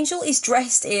 but the angel is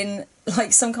dressed in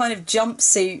like some kind of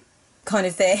jumpsuit kind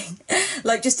of thing,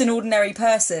 like just an ordinary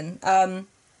person.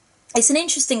 It's an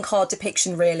interesting card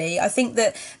depiction, really. I think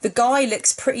that the guy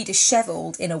looks pretty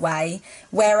dishevelled in a way,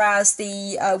 whereas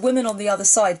the woman on the other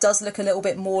side does look a little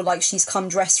bit more like she's come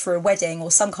dressed for a wedding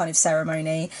or some kind of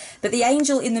ceremony. But the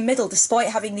angel in the middle, despite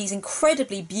having these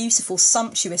incredibly beautiful,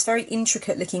 sumptuous, very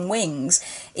intricate looking wings,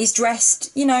 is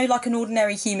dressed, you know, like an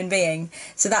ordinary human being.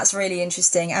 So that's really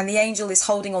interesting. And the angel is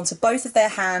holding onto both of their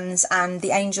hands, and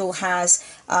the angel has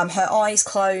her eyes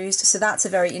closed. So that's a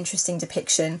very interesting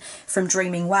depiction from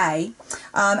Dreaming Way.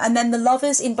 And then the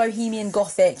Lovers in Bohemian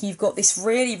Gothic, you've got this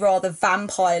really rather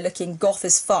vampire looking goth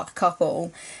as fuck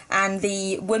couple, and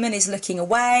the woman is looking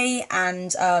away,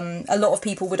 and a lot of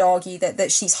people would argue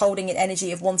that she's holding an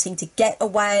energy of wanting to get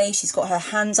away. She's got her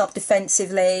hands up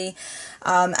defensively,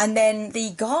 and then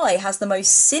the guy has the most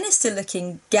sinister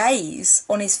looking gaze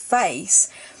on his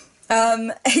face.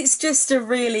 It's just a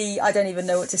really, I don't even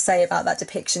know what to say about that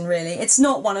depiction, really. It's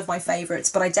not one of my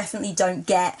favourites, but I definitely don't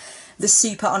get the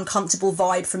super uncomfortable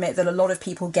vibe from it that a lot of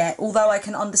people get, although I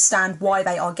can understand why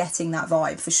they are getting that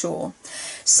vibe for sure.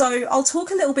 So I'll talk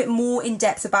a little bit more in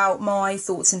depth about my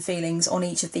thoughts and feelings on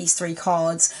each of these three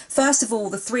cards. First of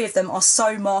all, the three of them are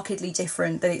so markedly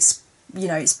different that it's, you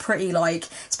know, it's pretty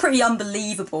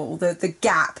unbelievable, the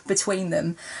gap between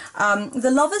them.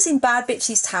 The Lovers in Bad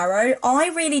Bitches Tarot, I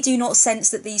really do not sense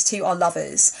that these two are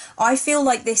lovers. I feel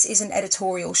like this is an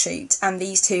editorial shoot and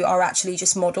these two are actually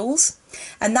just models,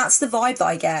 and that's the vibe that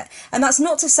I get. And that's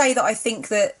not to say that I think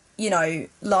that, you know,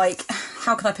 like,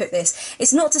 how can I put this?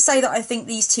 It's not to say that I think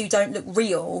these two don't look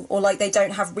real or like they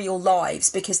don't have real lives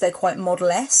because they're quite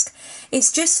model-esque.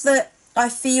 It's just that I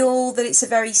feel that it's a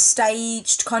very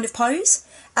staged kind of pose,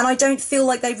 and I don't feel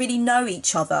like they really know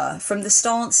each other from the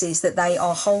stances that they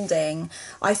are holding.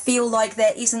 I feel like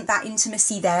there isn't that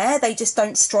intimacy there. They just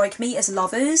don't strike me as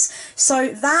lovers. So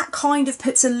that kind of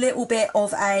puts a little bit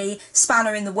of a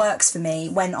spanner in the works for me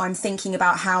when I'm thinking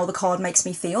about how the card makes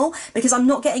me feel, because I'm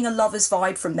not getting a lover's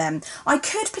vibe from them. I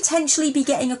could potentially be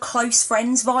getting a close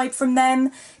friends vibe from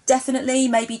them. Definitely,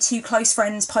 maybe two close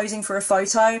friends posing for a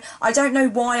photo. I don't know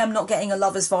why I'm not getting a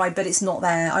lover's vibe, but it's not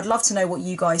there. I'd love to know what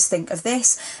you guys think of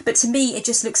this. But to me, it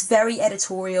just looks very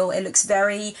editorial. It looks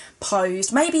very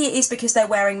posed. Maybe it is because they're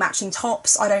wearing matching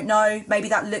tops. I don't know. Maybe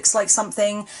that looks like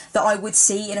something that I would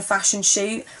see in a fashion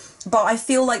shoot. But I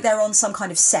feel like they're on some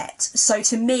kind of set. So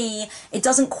to me, it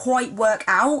doesn't quite work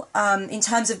out in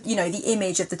terms of, you know, the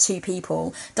image of the two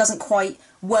people doesn't quite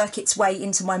work its way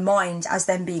into my mind as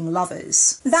them being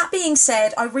lovers. That being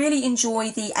said, I really enjoy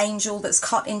the angel that's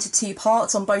cut into two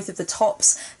parts on both of the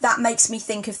tops. That makes me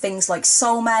think of things like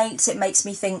soulmates. It makes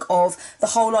me think of the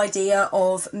whole idea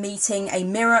of meeting a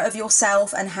mirror of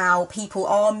yourself and how people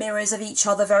are mirrors of each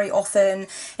other very often.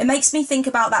 It makes me think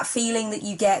about that feeling that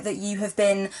you get that you have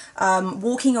been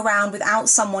walking around without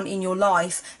someone in your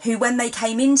life who, when they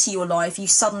came into your life, you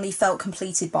suddenly felt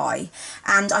completed by.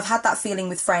 And I've had that feeling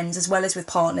with friends as well as with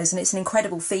partners, and it's an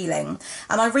incredible feeling.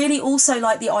 And I really also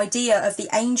like the idea of the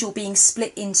angel being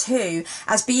split in two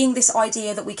as being this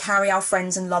idea that we carry our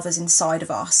friends and lovers inside of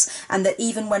us, and that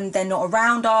even when they're not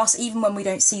around us, even when we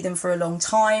don't see them for a long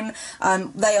time,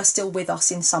 they are still with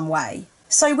us in some way.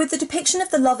 So with the depiction of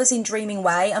the Lovers in Dreaming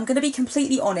Way, I'm going to be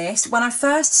completely honest, when I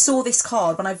first saw this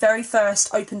card, when I very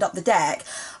first opened up the deck,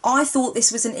 I thought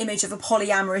this was an image of a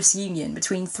polyamorous union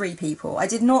between three people. I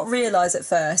did not realise at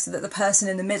first that the person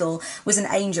in the middle was an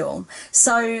angel.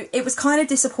 So it was kind of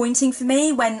disappointing for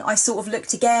me when I sort of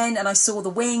looked again and I saw the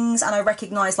wings and I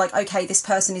recognised, like, okay, this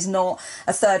person is not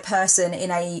a third person in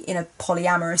a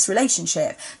polyamorous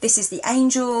relationship. This is the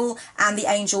angel, and the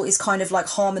angel is kind of like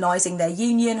harmonising their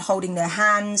union, holding their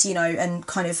hands, you know, and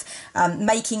kind of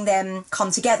making them come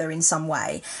together in some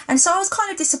way. And so I was kind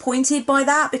of disappointed by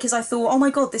that because I thought, oh my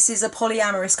god, this is a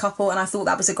polyamorous couple, and I thought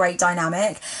that was a great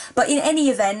dynamic. But in any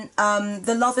event,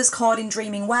 the Lovers card in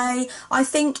Dreaming Way, I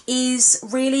think, is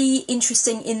really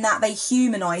interesting in that they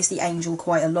humanise the angel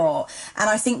quite a lot. And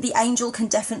I think the angel can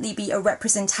definitely be a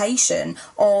representation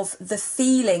of the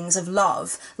feelings of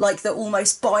love, like the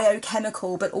almost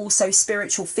biochemical but also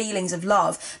spiritual feelings of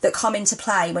love that come into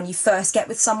play when you first first get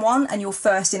with someone and you're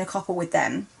first in a couple with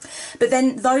them. But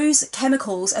then those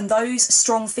chemicals and those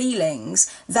strong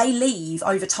feelings, they leave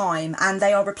over time and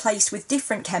they are replaced with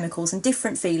different chemicals and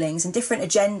different feelings and different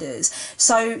agendas.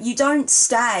 So you don't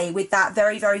stay with that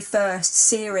very, very first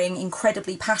searing,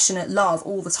 incredibly passionate love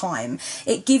all the time.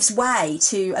 It gives way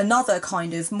to another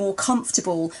kind of more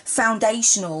comfortable,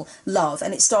 foundational love,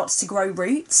 and it starts to grow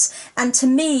roots. And to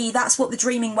me, that's what the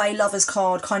Dreaming Way Lovers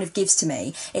card kind of gives to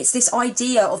me. It's this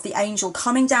idea of the angel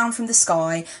coming down from the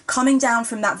sky, coming down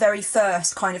from that very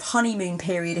first kind of honeymoon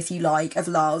period, if you like, of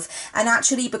love, and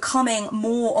actually becoming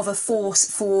more of a force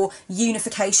for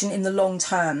unification in the long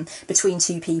term between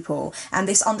two people. And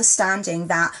this understanding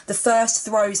that the first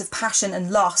throes of passion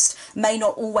and lust may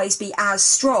not always be as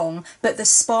strong, but the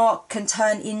spark can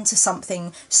turn into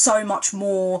something so much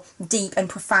more deep and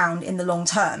profound in the long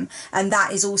term. And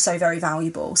that is also very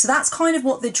valuable. So that's kind of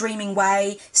what the Dreaming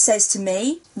Way says to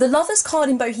me. The Lovers card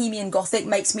in Bohemian Gothic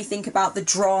makes me think about the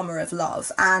drama of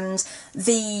love and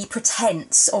the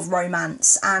pretense of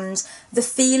romance and the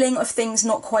feeling of things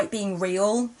not quite being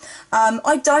real.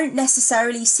 I don't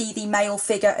necessarily see the male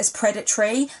figure as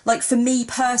predatory. Like, for me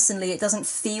personally, it doesn't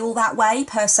feel that way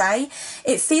per se.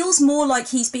 It feels more like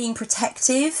he's being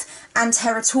protective and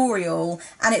territorial,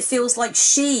 and it feels like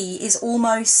she is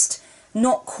almost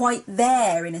not quite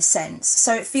there in a sense.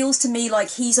 So it feels to me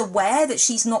like he's aware that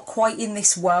she's not quite in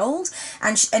this world,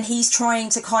 and he's trying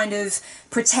to kind of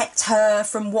protect her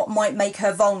from what might make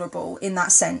her vulnerable in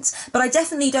that sense. But I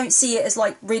definitely don't see it as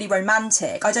like really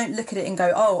romantic. I don't look at it and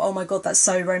go, oh my god, that's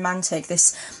so romantic,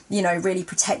 this, you know, really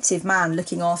protective man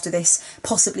looking after this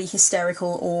possibly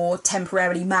hysterical or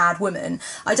temporarily mad woman.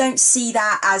 I don't see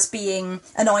that as being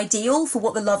an ideal for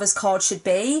what the Lovers card should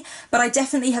be, but I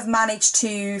definitely have managed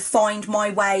to find my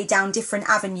way down different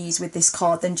avenues with this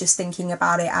card than just thinking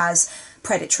about it as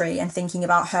predatory and thinking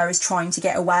about her as trying to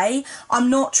get away. I'm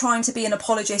not trying to be an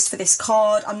apologist for this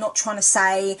card. I'm not trying to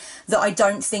say that I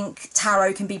don't think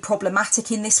tarot can be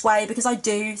problematic in this way, because I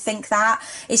do think that.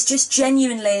 It's just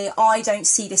genuinely, I don't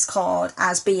see this card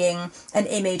as being an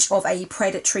image of a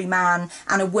predatory man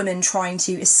and a woman trying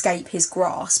to escape his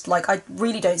grasp. Like, I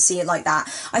really don't see it like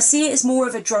that. I see it as more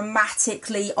of a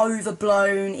dramatically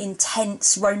overblown,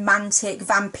 intense, romantic,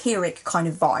 vampiric kind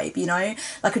of vibe, you know,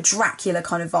 like a Dracula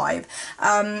kind of vibe.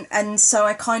 And so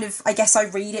I guess I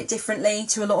read it differently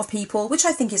to a lot of people, which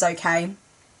I think is okay.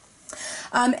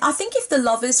 I think if the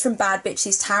Lovers from Bad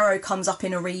Bitches Tarot comes up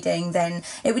in a reading, then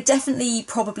it would definitely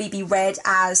probably be read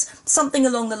as something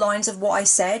along the lines of what I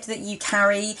said, that you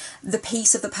carry the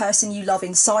piece of the person you love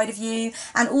inside of you,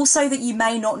 and also that you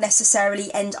may not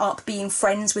necessarily end up being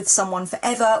friends with someone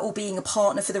forever or being a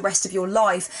partner for the rest of your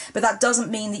life, but that doesn't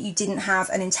mean that you didn't have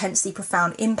an intensely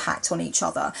profound impact on each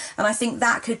other. And I think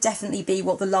that could definitely be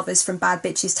what the Lovers from Bad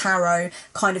Bitches Tarot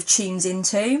kind of tunes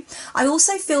into. I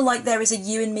also feel like there is a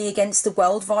you and me against the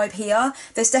world vibe here.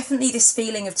 There's definitely this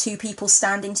feeling of two people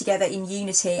standing together in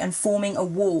unity and forming a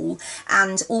wall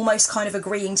and almost kind of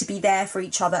agreeing to be there for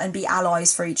each other and be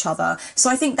allies for each other. So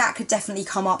I think that could definitely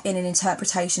come up in an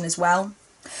interpretation as well.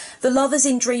 The Lovers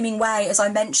in Dreaming Way, as I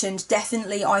mentioned,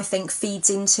 definitely I think feeds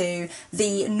into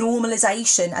the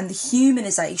normalisation and the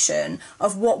humanisation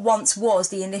of what once was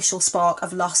the initial spark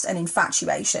of lust and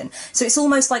infatuation. So it's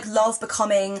almost like love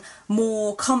becoming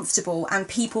more comfortable and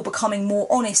people becoming more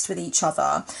honest with each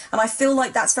other. And I feel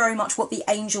like that's very much what the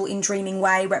angel in Dreaming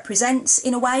Way represents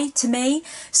in a way to me.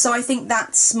 So I think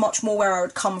that's much more where I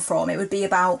would come from. It would be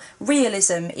about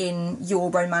realism in your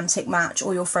romantic match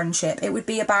or your friendship. It would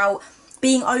be about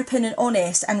being open and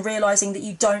honest and realising that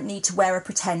you don't need to wear a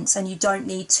pretense and you don't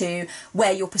need to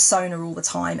wear your persona all the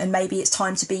time, and maybe it's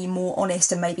time to be more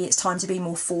honest and maybe it's time to be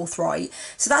more forthright.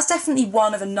 So that's definitely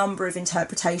one of a number of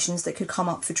interpretations that could come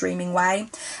up for Dreaming Way.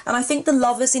 And I think the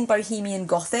Lovers in Bohemian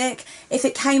Gothic, if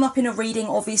it came up in a reading,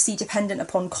 obviously dependent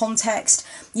upon context,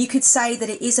 you could say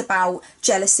that it is about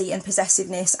jealousy and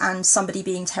possessiveness and somebody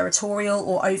being territorial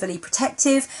or overly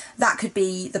protective. That could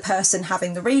be the person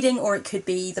having the reading, or it could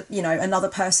be the, you know, another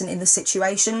person in the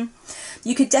situation.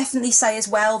 You could definitely say as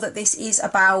well that this is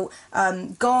about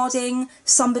guarding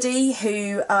somebody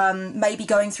who may be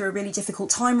going through a really difficult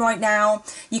time right now.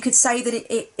 You could say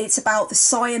that it's about the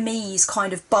Siamese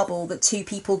kind of bubble that two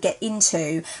people get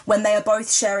into when they are both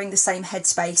sharing the same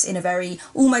headspace in a very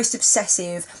almost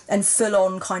obsessive and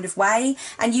full-on kind of way.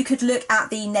 And you could look at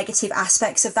the negative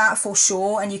aspects of that for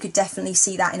sure, and you could definitely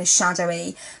see that in a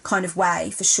shadowy kind of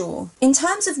way for sure. In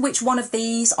terms of which one of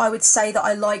these I would say that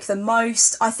I like the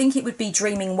most, I think it would be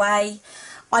Dreaming Way.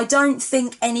 I don't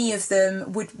think any of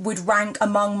them would rank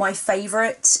among my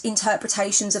favourite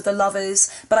interpretations of the Lovers,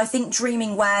 but I think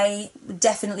Dreaming Way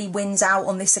definitely wins out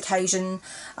on this occasion.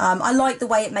 I like the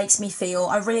way it makes me feel.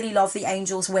 I really love the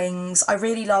angel's wings. I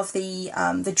really love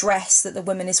the dress that the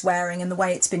woman is wearing and the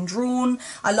way it's been drawn.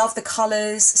 I love the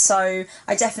colours, so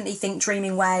I definitely think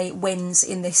Dreaming Way wins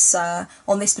in this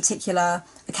on this particular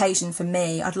occasion for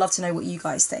me. I'd love to know what you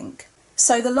guys think.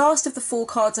 So the last of the 4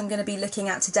 cards I'm going to be looking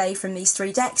at today from these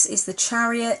 3 decks is the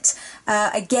Chariot.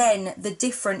 Again, the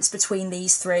difference between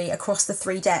these 3 across the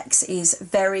 3 decks is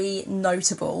very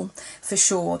notable for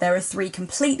sure. There are 3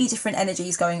 completely different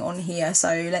energies going on here,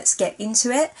 so let's get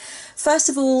into it. First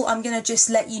of all, I'm going to just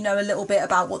let you know a little bit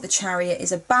about what the Chariot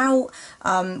is about.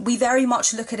 We very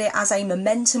much look at it as a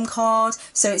momentum card,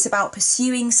 so it's about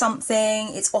pursuing something.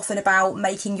 It's often about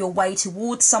making your way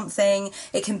towards something.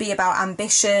 It can be about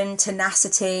ambition, tenacity,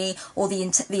 or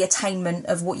the attainment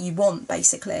of what you want,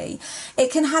 basically.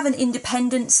 It can have an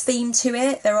independence theme to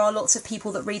it. There are lots of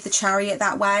people that read the Chariot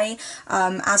that way,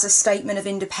 as a statement of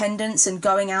independence and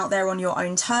going out there on your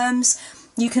own terms.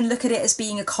 You can look at it as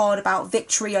being a card about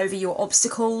victory over your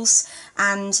obstacles,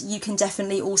 and you can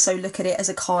definitely also look at it as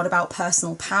a card about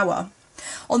personal power.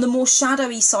 On the more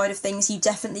shadowy side of things, you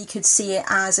definitely could see it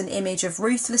as an image of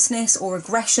ruthlessness or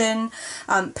aggression,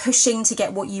 pushing to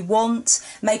get what you want,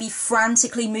 maybe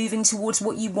frantically moving towards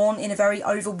what you want in a very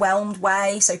overwhelmed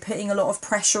way, so putting a lot of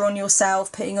pressure on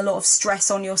yourself, putting a lot of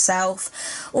stress on yourself,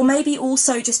 or maybe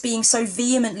also just being so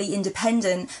vehemently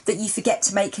independent that you forget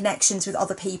to make connections with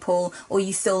other people, or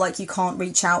you feel like you can't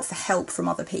reach out for help from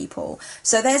other people.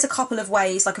 So there's a couple of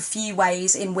ways, like a few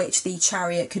ways in which the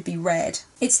Chariot could be read.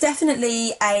 It's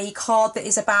definitely a card that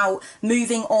is about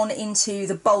moving on into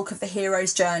the bulk of the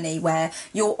hero's journey, where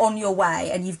you're on your way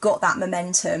and you've got that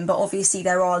momentum, but obviously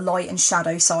there are light and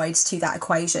shadow sides to that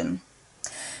equation.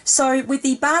 So with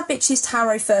the Bad Bitches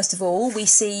Tarot, first of all, we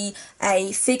see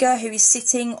a figure who is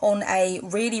sitting on a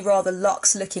really rather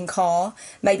luxe looking car,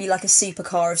 maybe like a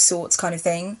supercar of sorts kind of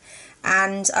thing.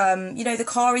 And, you know, the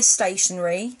car is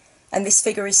stationary and this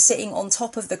figure is sitting on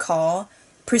top of the car.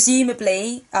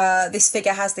 Presumably, this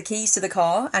figure has the keys to the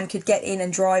car and could get in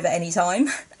and drive at any time,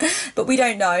 but we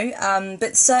don't know.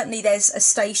 But certainly there's a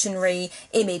stationary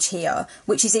image here,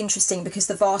 which is interesting because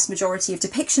the vast majority of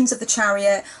depictions of the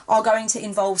Chariot are going to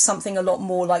involve something a lot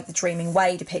more like the Dreaming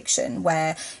Way depiction,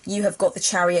 where you have got the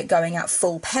Chariot going at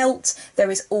full pelt.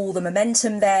 There is all the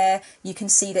momentum there. You can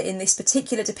see that in this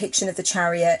particular depiction of the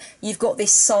Chariot, you've got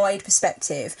this side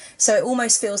perspective. So it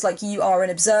almost feels like you are an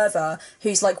observer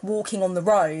who's like walking on the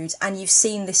road and you've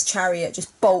seen this Chariot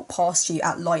just bolt past you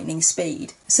at lightning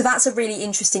speed. So that's a really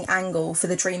interesting angle for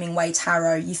the Dreaming Way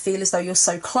Tarot. You feel as though you're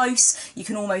so close, you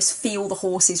can almost feel the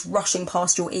horses rushing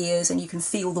past your ears, and you can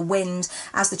feel the wind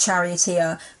as the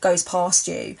charioteer goes past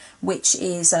you, which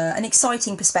is an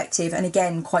exciting perspective and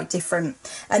again quite different.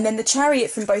 And then the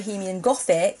Chariot from Bohemian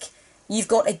Gothic, you've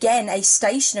got again a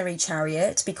stationary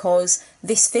chariot, because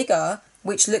this figure,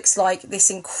 which looks like this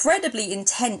incredibly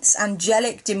intense,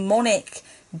 angelic, demonic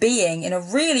being in a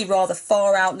really rather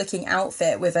far out looking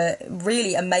outfit with a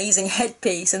really amazing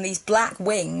headpiece and these black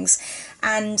wings,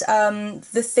 and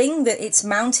the thing that it's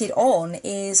mounted on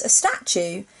is a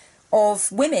statue of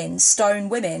women, stone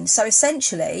women. So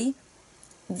essentially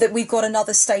that we've got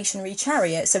another stationary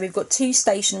chariot. So we've got 2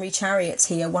 stationary chariots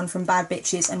here, one from Bad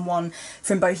Bitches and one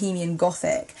from Bohemian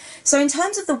Gothic. So in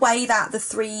terms of the way that the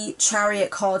 3 chariot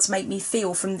cards make me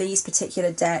feel from these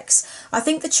particular decks, I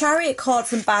think the Chariot card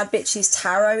from Bad Bitches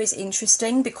Tarot is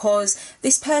interesting because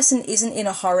this person isn't in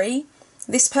a hurry.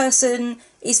 This person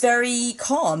is very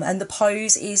calm and the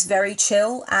pose is very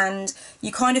chill, and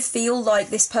you kind of feel like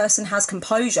this person has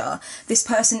composure. This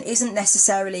person isn't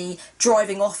necessarily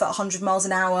driving off at 100 miles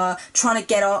an hour, trying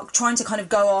to kind of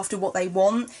go after what they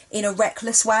want in a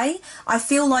reckless way. I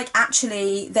feel like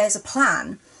actually there's a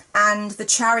plan, and the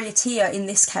charioteer in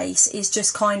this case is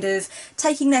just kind of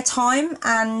taking their time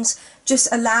and just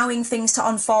allowing things to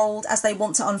unfold as they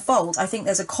want to unfold. I think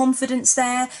there's a confidence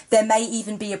there. There may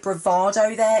even be a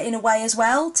bravado there in a way as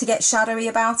well, to get shadowy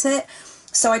about it.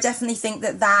 So I definitely think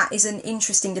that that is an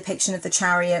interesting depiction of the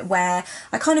Chariot, where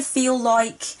I kind of feel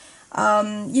like,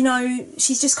 you know,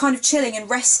 she's just kind of chilling and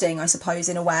resting, I suppose,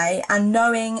 in a way, and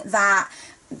knowing that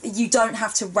you don't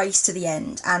have to race to the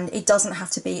end, and it doesn't have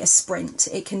to be a sprint.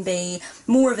 It can be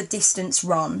more of a distance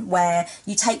run where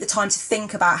you take the time to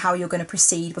think about how you're going to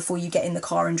proceed before you get in the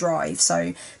car and drive.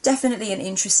 So definitely an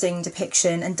interesting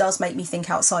depiction and does make me think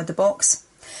outside the box.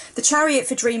 The Chariot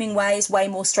for Dreaming Way is way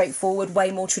more straightforward, way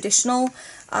more traditional.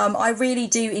 I really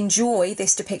do enjoy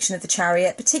this depiction of the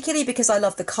Chariot, particularly because I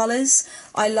love the colours.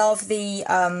 I love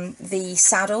the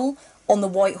saddle on the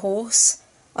white horse,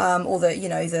 or the, you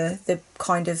know, the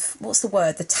kind of, what's the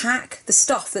word, the tack, the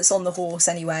stuff that's on the horse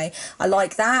anyway. I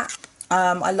like that.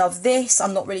 I love this.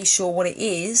 I'm not really sure what it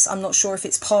is. I'm not sure if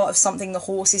it's part of something the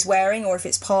horse is wearing or if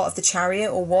it's part of the chariot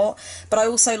or what. But I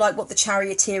also like what the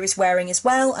charioteer is wearing as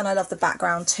well, and I love the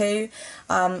background too.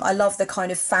 I love the kind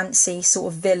of fancy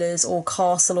sort of villas or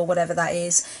castle or whatever that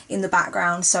is in the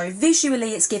background. So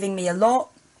visually it's giving me a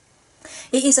lot.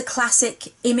 It is a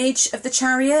classic image of the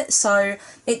chariot, so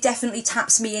it definitely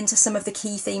taps me into some of the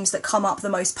key themes that come up the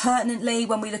most pertinently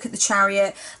when we look at the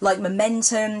chariot, like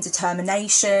momentum,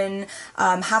 determination,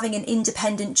 having an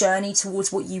independent journey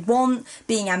towards what you want,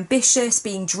 being ambitious,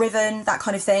 being driven, that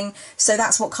kind of thing. So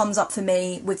that's what comes up for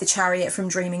me with the chariot from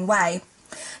Dreaming Way.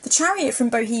 The chariot from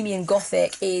Bohemian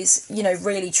Gothic is, you know,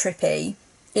 really trippy.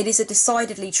 It is a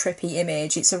decidedly trippy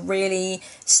image. It's a really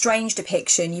strange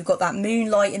depiction. You've got that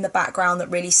moonlight in the background that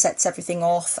really sets everything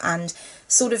off and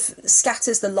sort of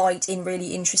scatters the light in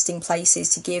really interesting places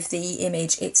to give the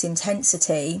image its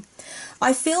intensity.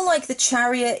 I feel like the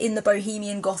chariot in the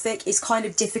Bohemian Gothic is kind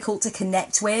of difficult to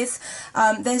connect with.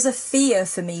 There's a fear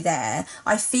for me there.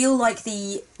 I feel like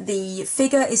the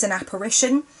figure is an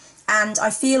apparition, and I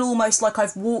feel almost like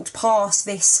I've walked past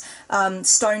this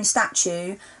stone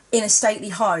statue in a stately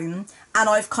home, and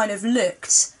I've kind of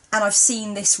looked and I've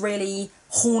seen this really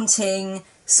haunting,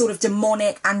 sort of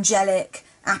demonic, angelic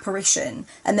apparition,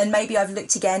 and then maybe I've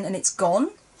looked again and it's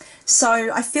gone.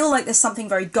 So I feel like there's something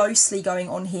very ghostly going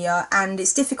on here, and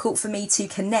it's difficult for me to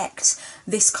connect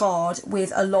this card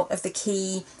with a lot of the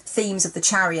key themes of the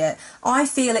chariot. I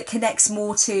feel it connects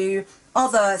more to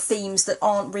other themes that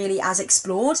aren't really as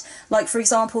explored. Like, for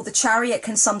example, the chariot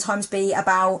can sometimes be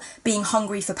about being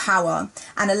hungry for power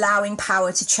and allowing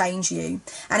power to change you.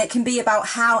 And it can be about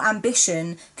how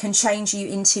ambition can change you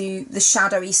into the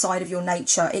shadowy side of your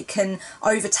nature. It can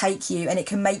overtake you and it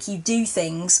can make you do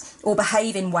things or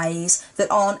behave in ways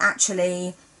that aren't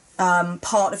actually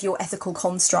part of your ethical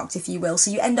construct, if you will. So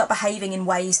you end up behaving in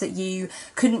ways that you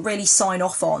couldn't really sign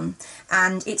off on,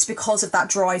 and it's because of that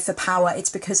drive for power, it's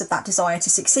because of that desire to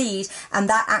succeed, and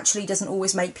that actually doesn't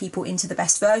always make people into the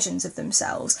best versions of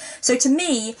themselves. So to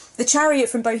me, the chariot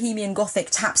from Bohemian Gothic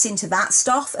taps into that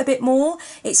stuff a bit more.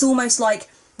 It's almost like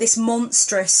this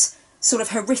monstrous, sort of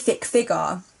horrific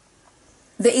figure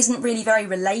that isn't really very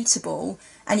relatable,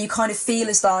 and you kind of feel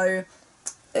as though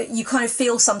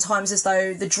sometimes as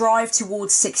though the drive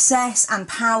towards success and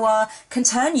power can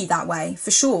turn you that way, for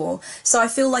sure. So I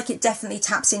feel like it definitely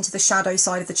taps into the shadow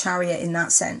side of the chariot in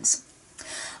that sense.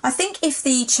 I think if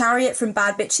the chariot from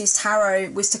Bad Bitches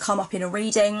Tarot was to come up in a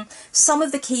reading, some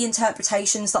of the key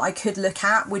interpretations that I could look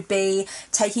at would be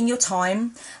taking your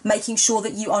time, making sure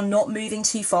that you are not moving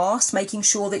too fast, making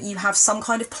sure that you have some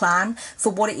kind of plan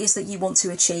for what it is that you want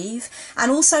to achieve,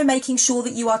 and also making sure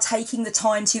that you are taking the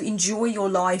time to enjoy your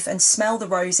life and smell the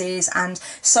roses and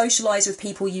socialise with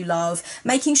people you love,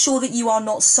 making sure that you are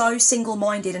not so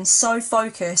single-minded and so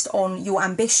focused on your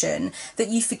ambition that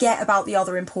you forget about the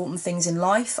other important things in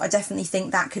life. I definitely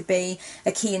think that could be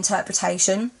a key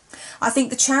interpretation. I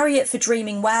think the chariot for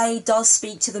Dreaming Way does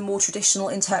speak to the more traditional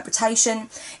interpretation.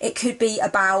 It could be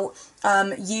about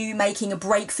you making a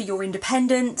break for your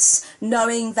independence,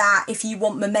 knowing that if you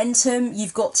want momentum,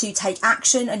 you've got to take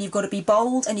action and you've got to be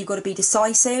bold and you've got to be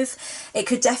decisive. It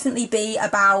could definitely be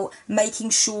about making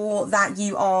sure that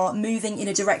you are moving in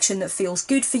a direction that feels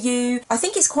good for you. I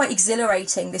think it's quite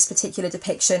exhilarating, this particular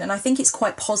depiction, and I think it's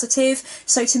quite positive.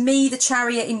 So to me, the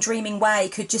chariot in Dreaming Way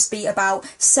could just be about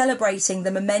celebrating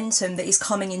the momentum that is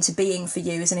coming into being for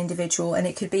you as an individual, and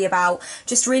it could be about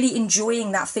just really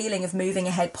enjoying that feeling of moving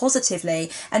ahead positively,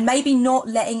 and maybe not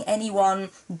letting anyone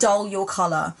dull your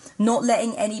colour, not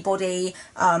letting anybody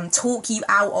talk you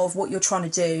out of what you're trying to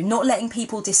do, not letting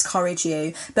people discourage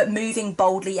you, but moving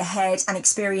boldly ahead and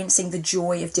experiencing the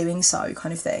joy of doing so,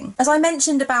 kind of thing. As I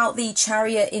mentioned about the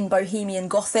chariot in Bohemian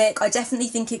Gothic, I definitely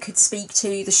think it could speak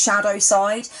to the shadow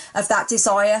side of that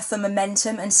desire for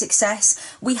momentum and success.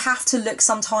 We have to look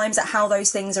sometimes at how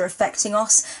those things are affecting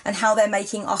us and how they're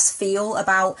making us feel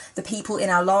about the people in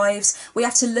our lives. We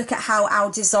have to look at how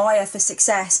our desire for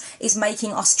success is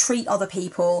making us treat other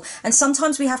people, and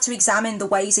sometimes we have to examine the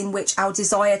ways in which our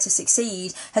desire to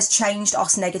succeed has changed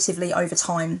us negatively over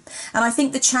time. And I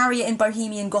think the chariot in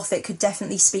Bohemian Gothic could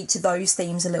definitely speak to those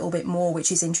themes a little bit more,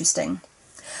 which is interesting.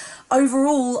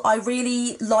 Overall, I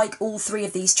really like all three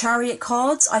of these chariot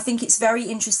cards. I think it's very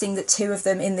interesting that two of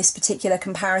them in this particular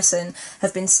comparison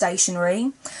have been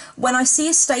stationary. When I see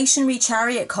a stationary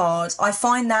chariot card, I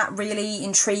find that really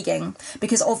intriguing,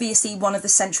 because obviously one of the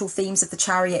central themes of the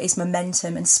chariot is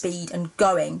momentum and speed and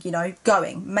going, you know,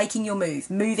 going, making your move,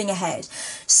 moving ahead.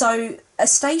 So A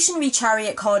stationary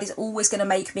Chariot card is always going to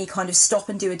make me kind of stop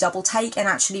and do a double take and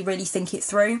actually really think it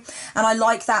through. And I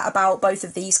like that about both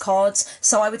of these cards.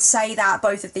 So I would say that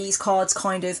both of these cards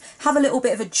kind of have a little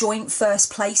bit of a joint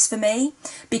first place for me,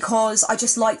 because I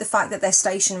just like the fact that they're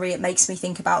stationary. It makes me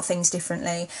think about things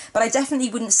differently. But I definitely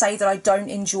wouldn't say that I don't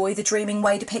enjoy the Dreaming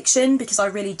Way depiction, because I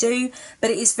really do. But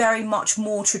it is very much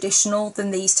more traditional than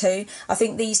these two. I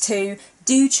think these two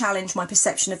do challenge my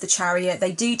perception of the Chariot.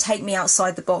 They do take me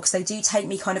outside the box. They do take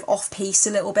me kind of off piece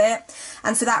a little bit,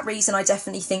 and for that reason I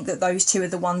definitely think that those two are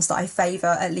the ones that I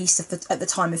favour, at least at the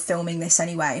time of filming this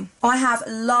anyway. I have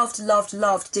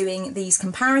loved doing these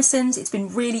comparisons. It's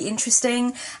been really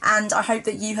interesting, and I hope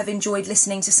that you have enjoyed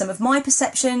listening to some of my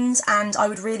perceptions, and I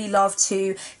would really love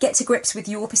to get to grips with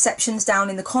your perceptions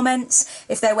down in the comments.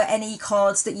 If there were any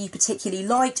cards that you particularly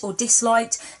liked or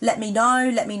disliked, let me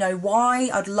know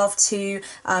why. I'd love to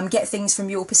get things from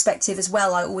your perspective as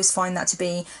well. I always find that to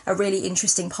be a really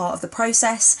interesting part of the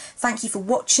process. Thank you for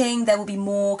watching. There will be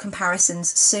more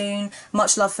comparisons soon.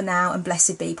 Much love for now, and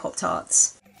blessed be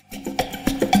Pop-Tarts.